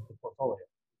between the portfolio.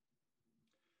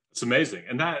 It's amazing.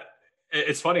 And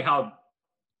it's funny how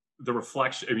the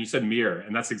reflection, I mean, you said mirror,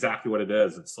 and that's exactly what it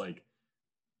is. It's like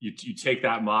you take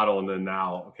that model and then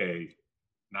now, okay,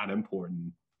 not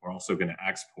importing, we're also going to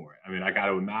export. I mean, I got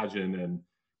to imagine in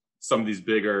some of these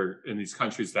these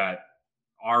countries that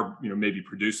are, maybe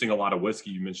producing a lot of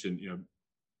whiskey, you mentioned,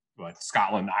 like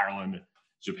Scotland, Ireland,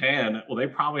 Japan, well, they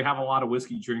probably have a lot of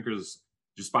whiskey drinkers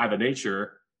just by the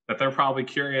nature that they're probably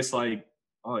curious, like,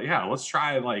 oh yeah, let's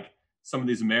try like some of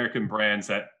these American brands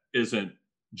that isn't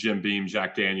Jim Beam,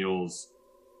 Jack Daniels,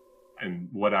 and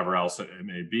whatever else it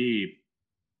may be.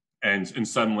 And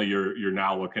suddenly you're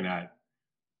now looking at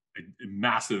a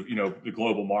massive, the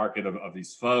global market of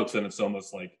these folks. And it's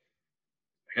almost like,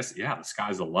 I guess, yeah, the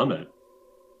sky's the limit.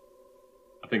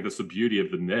 I think that's the beauty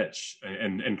of the niche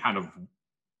and kind of,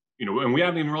 and we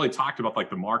haven't even really talked about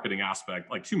like the marketing aspect,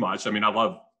 like too much. I mean,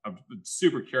 I'm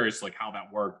super curious, like how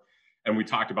that worked. And we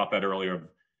talked about that earlier,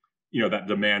 that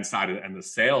demand side and the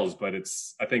sales, but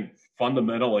I think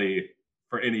fundamentally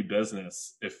for any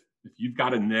business, if you've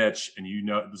got a niche and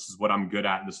this is what I'm good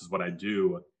at and this is what I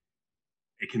do,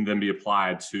 it can then be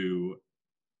applied to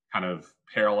kind of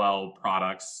parallel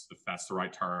products, if that's the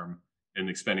right term, and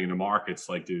expanding into markets.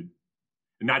 Like, dude,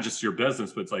 and not just your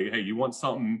business, but it's like, hey, you want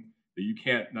something that you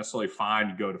can't necessarily find,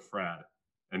 you go to Fred.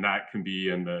 And that can be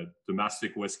in the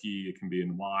domestic whiskey, it can be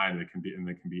in wine, it can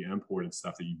be imported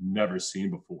stuff that you've never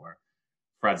seen before.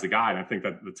 Fred's the guy. And I think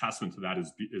that the testament to that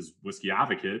is Whiskey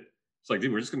Advocate. It's like,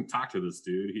 dude, we're just going to talk to this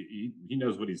dude. He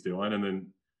knows what he's doing. And then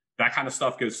that kind of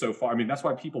stuff goes so far. I mean, that's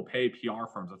why people pay PR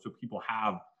firms. That's why people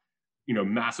have,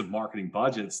 massive marketing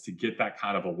budgets to get that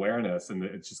kind of awareness. And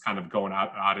it's just kind of going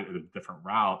out it a different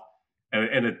route.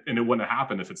 And it wouldn't have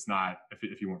happened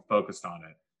if you weren't focused on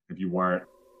it, if you weren't,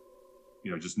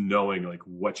 just knowing like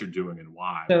what you're doing and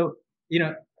why. So,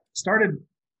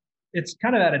 it's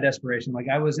kind of out of desperation. Like,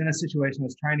 I was in a situation, I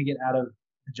was trying to get out of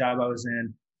the job I was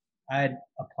in. I had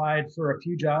applied for a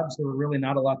few jobs. There were really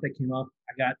not a lot that came up.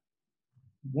 I got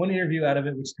one interview out of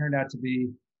it, which turned out to be,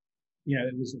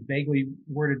 it was a vaguely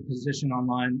worded position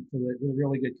online for a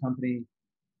really good company.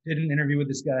 Did an interview with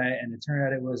this guy, and it turned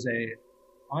out it was a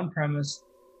on-premise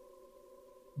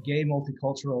gay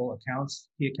multicultural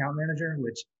key account manager,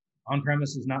 which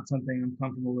on-premise is not something I'm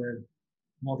comfortable with.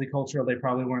 Multicultural, they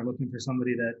probably weren't looking for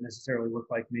somebody that necessarily looked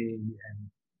like me,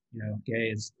 and gay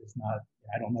is not.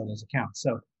 I don't know those accounts.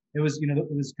 So it was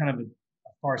it was kind of a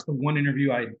farce. The one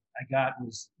interview I got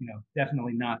was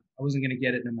definitely not. I wasn't going to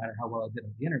get it no matter how well I did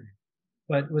at the interview,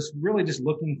 but it was really just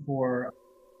looking for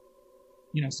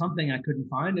something I couldn't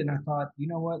find, and I thought, you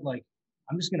know what, like,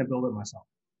 I'm just going to build it myself.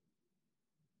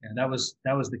 And that was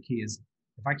the key. Is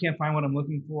if I can't find what I'm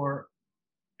looking for,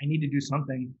 I need to do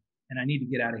something, and I need to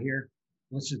get out of here.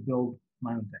 Let's just build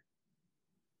my own thing.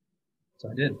 So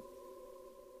I did.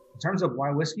 In terms of why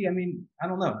whiskey, I mean, I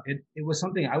don't know. It was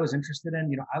something I was interested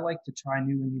in. I like to try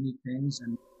new and unique things,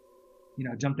 and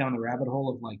jump down the rabbit hole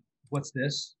of like, what's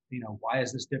this? Why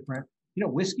is this different?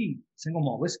 Whiskey, single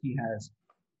malt whiskey has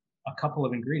a couple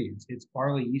of ingredients. It's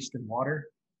barley, yeast, and water.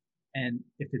 And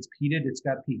if it's peated, it's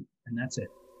got peat, and that's it.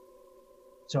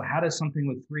 So how does something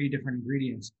with 3 different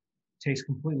ingredients taste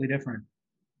completely different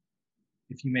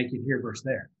if you make it here versus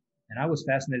there? And I was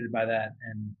fascinated by that,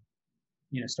 and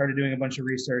started doing a bunch of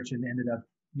research, and ended up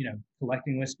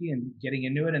collecting whiskey and getting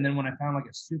into it. And then when I found like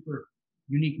a super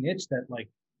unique niche that like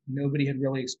nobody had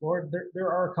really explored, there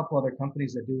are a couple other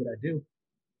companies that do what I do,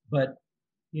 but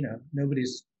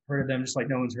nobody's heard of them, just like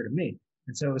no one's heard of me.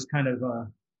 And so it was kind of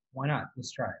why not?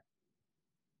 Let's try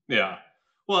it. Yeah.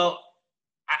 Well,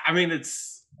 I mean,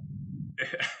 it's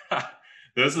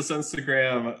there's this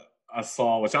Instagram I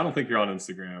saw, which I don't think you're on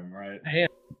Instagram, right? I am,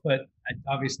 but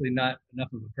obviously not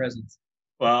enough of a presence.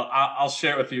 Well, I'll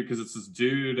share it with you because it's this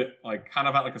dude, like kind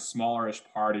of at like a smallerish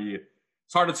party.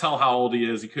 It's hard to tell how old he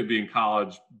is. He could be in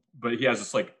college, but he has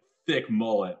this like thick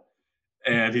mullet.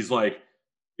 And he's like,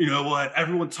 you know what?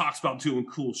 Everyone talks about doing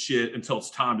cool shit until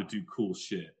it's time to do cool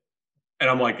shit. And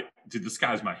I'm like, dude, this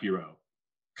guy's my hero.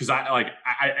 Cause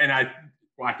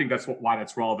I think that's why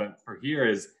that's relevant for here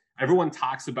is everyone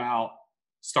talks about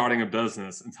starting a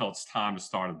business until it's time to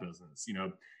start a business. You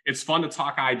know, it's fun to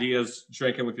talk ideas,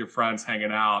 drinking with your friends,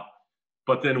 hanging out.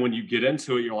 But then when you get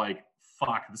into it, you're like,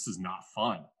 fuck, this is not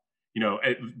fun. You know,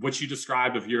 what you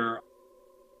described of your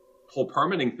whole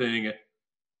permitting thing,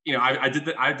 you know, I did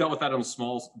that. I dealt with that on a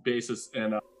small basis.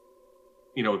 And,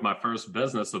 you know, with my first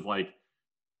business of like,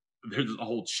 there's a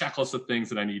whole checklist of things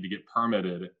that I need to get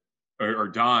permitted or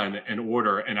done in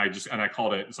order. And I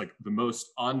called it, it's like the most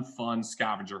unfun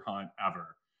scavenger hunt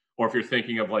ever. Or if you're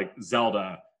thinking of like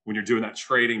Zelda, when you're doing that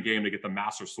trading game to get the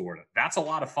Master Sword, that's a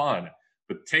lot of fun.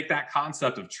 But take that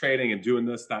concept of trading and doing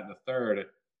this, that, and the third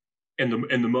in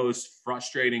the most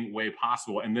frustrating way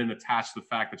possible, and then attach the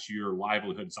fact that your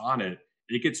livelihood's on it,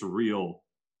 it gets real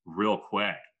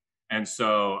quick. And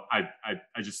so I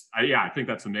think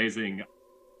that's amazing.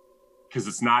 Because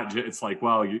it's not, it's like,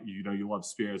 well, you know, you love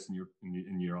spirits and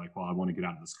you're like, well, I want to get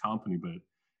out of this company. But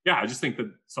yeah, I just think that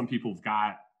some people have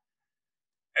got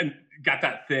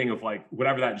that thing of like,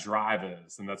 whatever that drive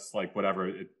is. And that's like, whatever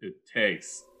it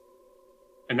takes.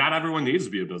 And not everyone needs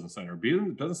to be a business owner. Being a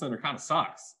business owner kind of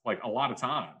sucks. Like a lot of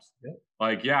times. Yep.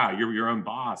 Like, yeah, you're your own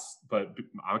boss, but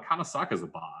I kind of suck as a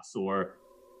boss. Or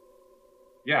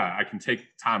yeah, I can take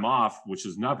time off, which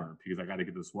is never, because I got to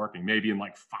get this working. Maybe in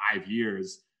like 5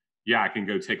 years, yeah, I can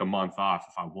go take a month off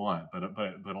if I want, but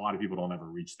a lot of people don't ever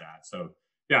reach that. So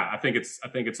yeah, I think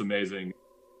it's amazing.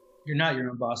 You're not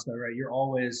your own boss though, right? You're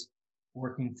always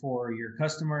working for your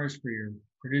customers, for your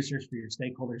producers, for your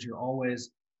stakeholders. You're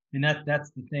always, and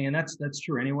that's the thing, and that's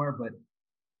true anywhere. But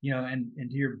you know, and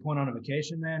to your point on a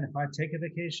vacation, man, if I take a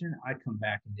vacation, I come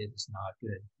back and it's not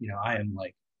good. You know, I am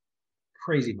like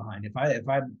crazy behind. If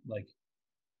I like,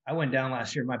 I went down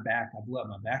last year, I blew up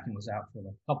my back and was out for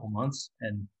like a couple months,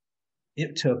 and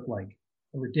it took like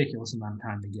a ridiculous amount of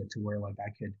time to get to where like I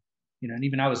could, you know, and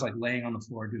even I was like laying on the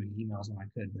floor doing emails when I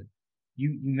could, but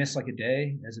you miss like a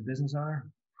day as a business owner,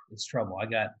 it's trouble. I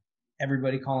got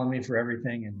everybody calling me for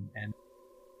everything, and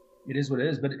it is what it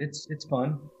is, but it's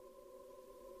fun.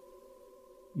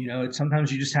 You know, it's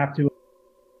sometimes you just have to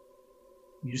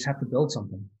build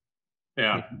something.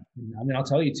 Yeah. I mean, I'll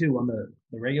tell you too, on the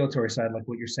regulatory side, like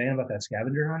what you're saying about that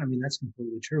scavenger hunt, I mean, that's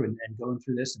completely true. And going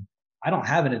through this, and I don't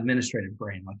have an administrative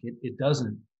brain. Like it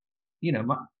doesn't, you know,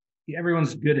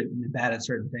 everyone's good at and bad at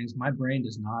certain things. My brain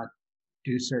does not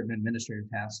do certain administrative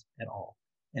tasks at all.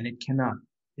 And it cannot,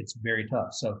 it's very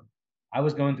tough. So I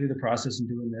was going through the process and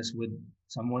doing this with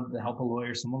someone to help a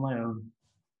lawyer, some of my own.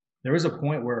 There was a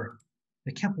point where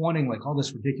they kept wanting like all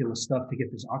this ridiculous stuff to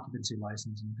get this occupancy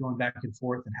license, and going back and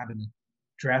forth and having to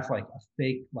draft like a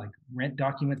fake like rent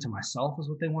document to myself is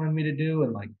what they wanted me to do.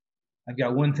 And like, I've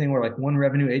got one thing where like one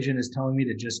revenue agent is telling me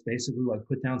to just basically like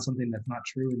put down something that's not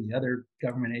true, and the other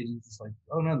government agent is like,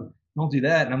 oh no, don't do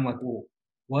that. And I'm like, well,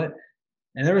 what?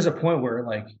 And there was a point where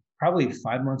like probably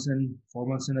 4 months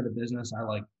into the business,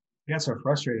 I got so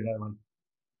frustrated.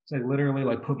 It's like literally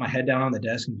like put my head down on the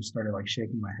desk and just started like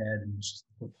shaking my head, and it's just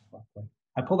what the fuck? Like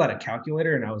I pulled out a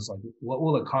calculator and I was like, what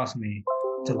will it cost me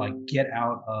to like get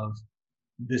out of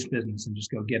this business and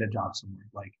just go get a job somewhere?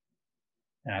 Like,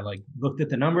 and I like looked at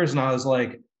the numbers and I was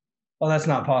like, oh, that's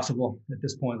not possible at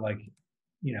this point. Like,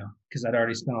 you know, because I'd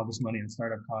already spent all this money on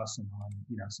startup costs and on,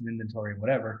 you know, some inventory and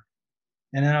whatever.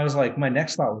 And then I was like, my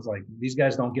next thought was like, these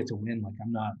guys don't get to win. Like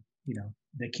I'm not, you know,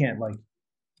 they can't like,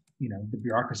 you know, the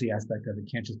bureaucracy aspect of it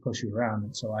can't just push you around.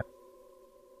 And so I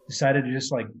decided to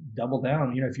just like double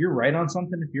down. You know, if you're right on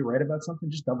something, if you're right about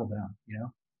something, just double down, you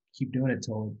know, keep doing it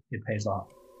till it pays off,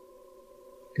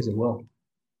 because it will.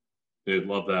 Dude,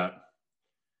 love that.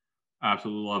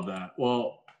 Absolutely love that.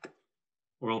 Well,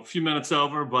 we're a few minutes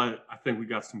over, but I think we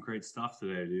got some great stuff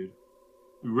today, dude.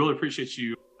 We really appreciate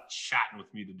you chatting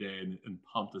with me today, and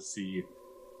pumped to see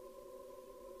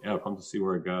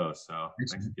where it goes. So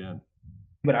thanks again.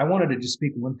 But I wanted to just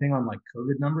speak one thing on like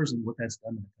COVID numbers and what that's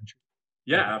done in the country.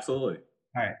 Yeah, absolutely.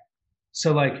 All right.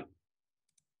 So like,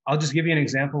 I'll just give you an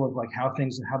example of like how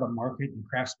the market in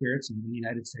craft spirits in the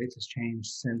United States has changed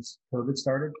since COVID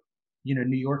started. You know,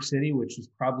 New York City, which is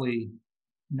probably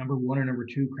number 1 or number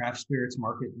 2 craft spirits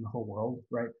market in the whole world,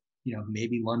 right? You know,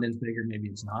 maybe London's bigger, maybe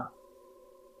it's not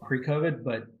pre-COVID,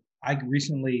 but I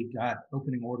recently got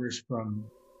opening orders from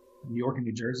New York and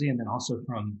New Jersey, and then also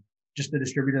from just the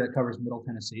distributor that covers Middle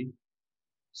Tennessee.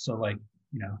 So like,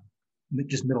 you know,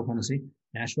 just Middle Tennessee,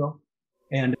 Nashville.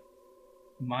 And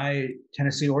my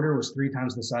Tennessee order was 3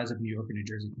 times the size of New York and New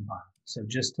Jersey combined. So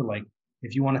just to like,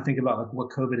 if you want to think about like what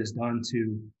COVID has done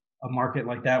to a market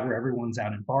like that, where everyone's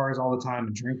out in bars all the time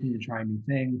and drinking and trying new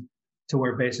things, to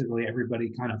where basically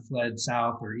everybody kind of fled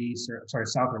south or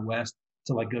south or west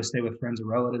to like go stay with friends or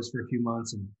relatives for a few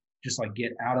months and just like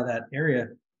get out of that area.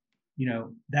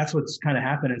 That's what's kind of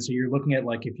happened. And so you're looking at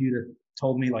like, if you'd have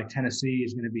told me like Tennessee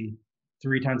is going to be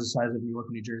 3 times the size of New York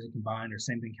and New Jersey combined, or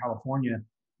same thing, California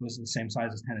was the same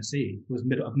size as Tennessee, it was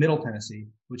middle Tennessee,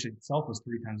 which itself was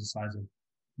 3 times the size of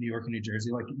New York and New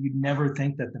Jersey. Like you'd never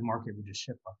think that the market would just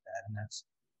shift like that. And that's,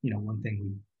 one thing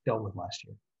we dealt with last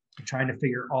year. We're trying to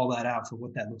figure all that out for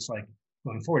what that looks like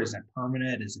going forward. Is that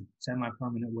permanent? Is it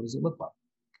semi-permanent? What does it look like?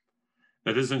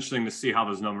 That is interesting to see how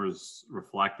those numbers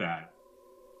reflect that.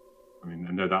 I mean,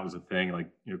 I know that was a thing. Like,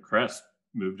 Chris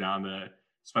moved down to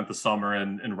spent the summer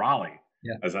in Raleigh.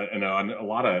 Yeah. As I know, a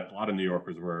lot of New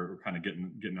Yorkers were kind of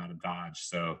getting out of Dodge.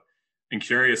 So I'm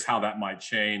curious how that might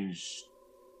change,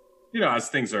 as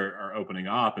things are opening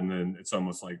up, and then it's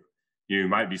almost like you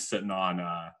might be sitting on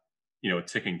a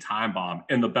ticking time bomb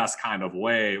in the best kind of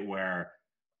way, where,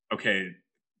 okay,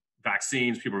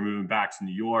 vaccines, people are moving back to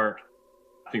New York,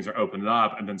 things are opening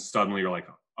up, and then suddenly you're like,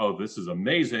 oh, this is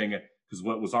amazing, because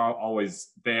what was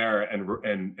always there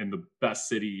and the best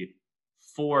city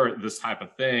for this type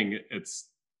of thing, it's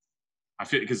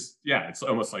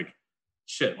almost like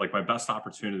shit, like my best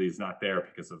opportunity is not there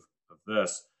because of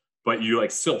this, but you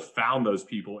like still found those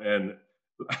people in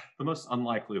the most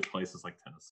unlikely of places like Tennessee.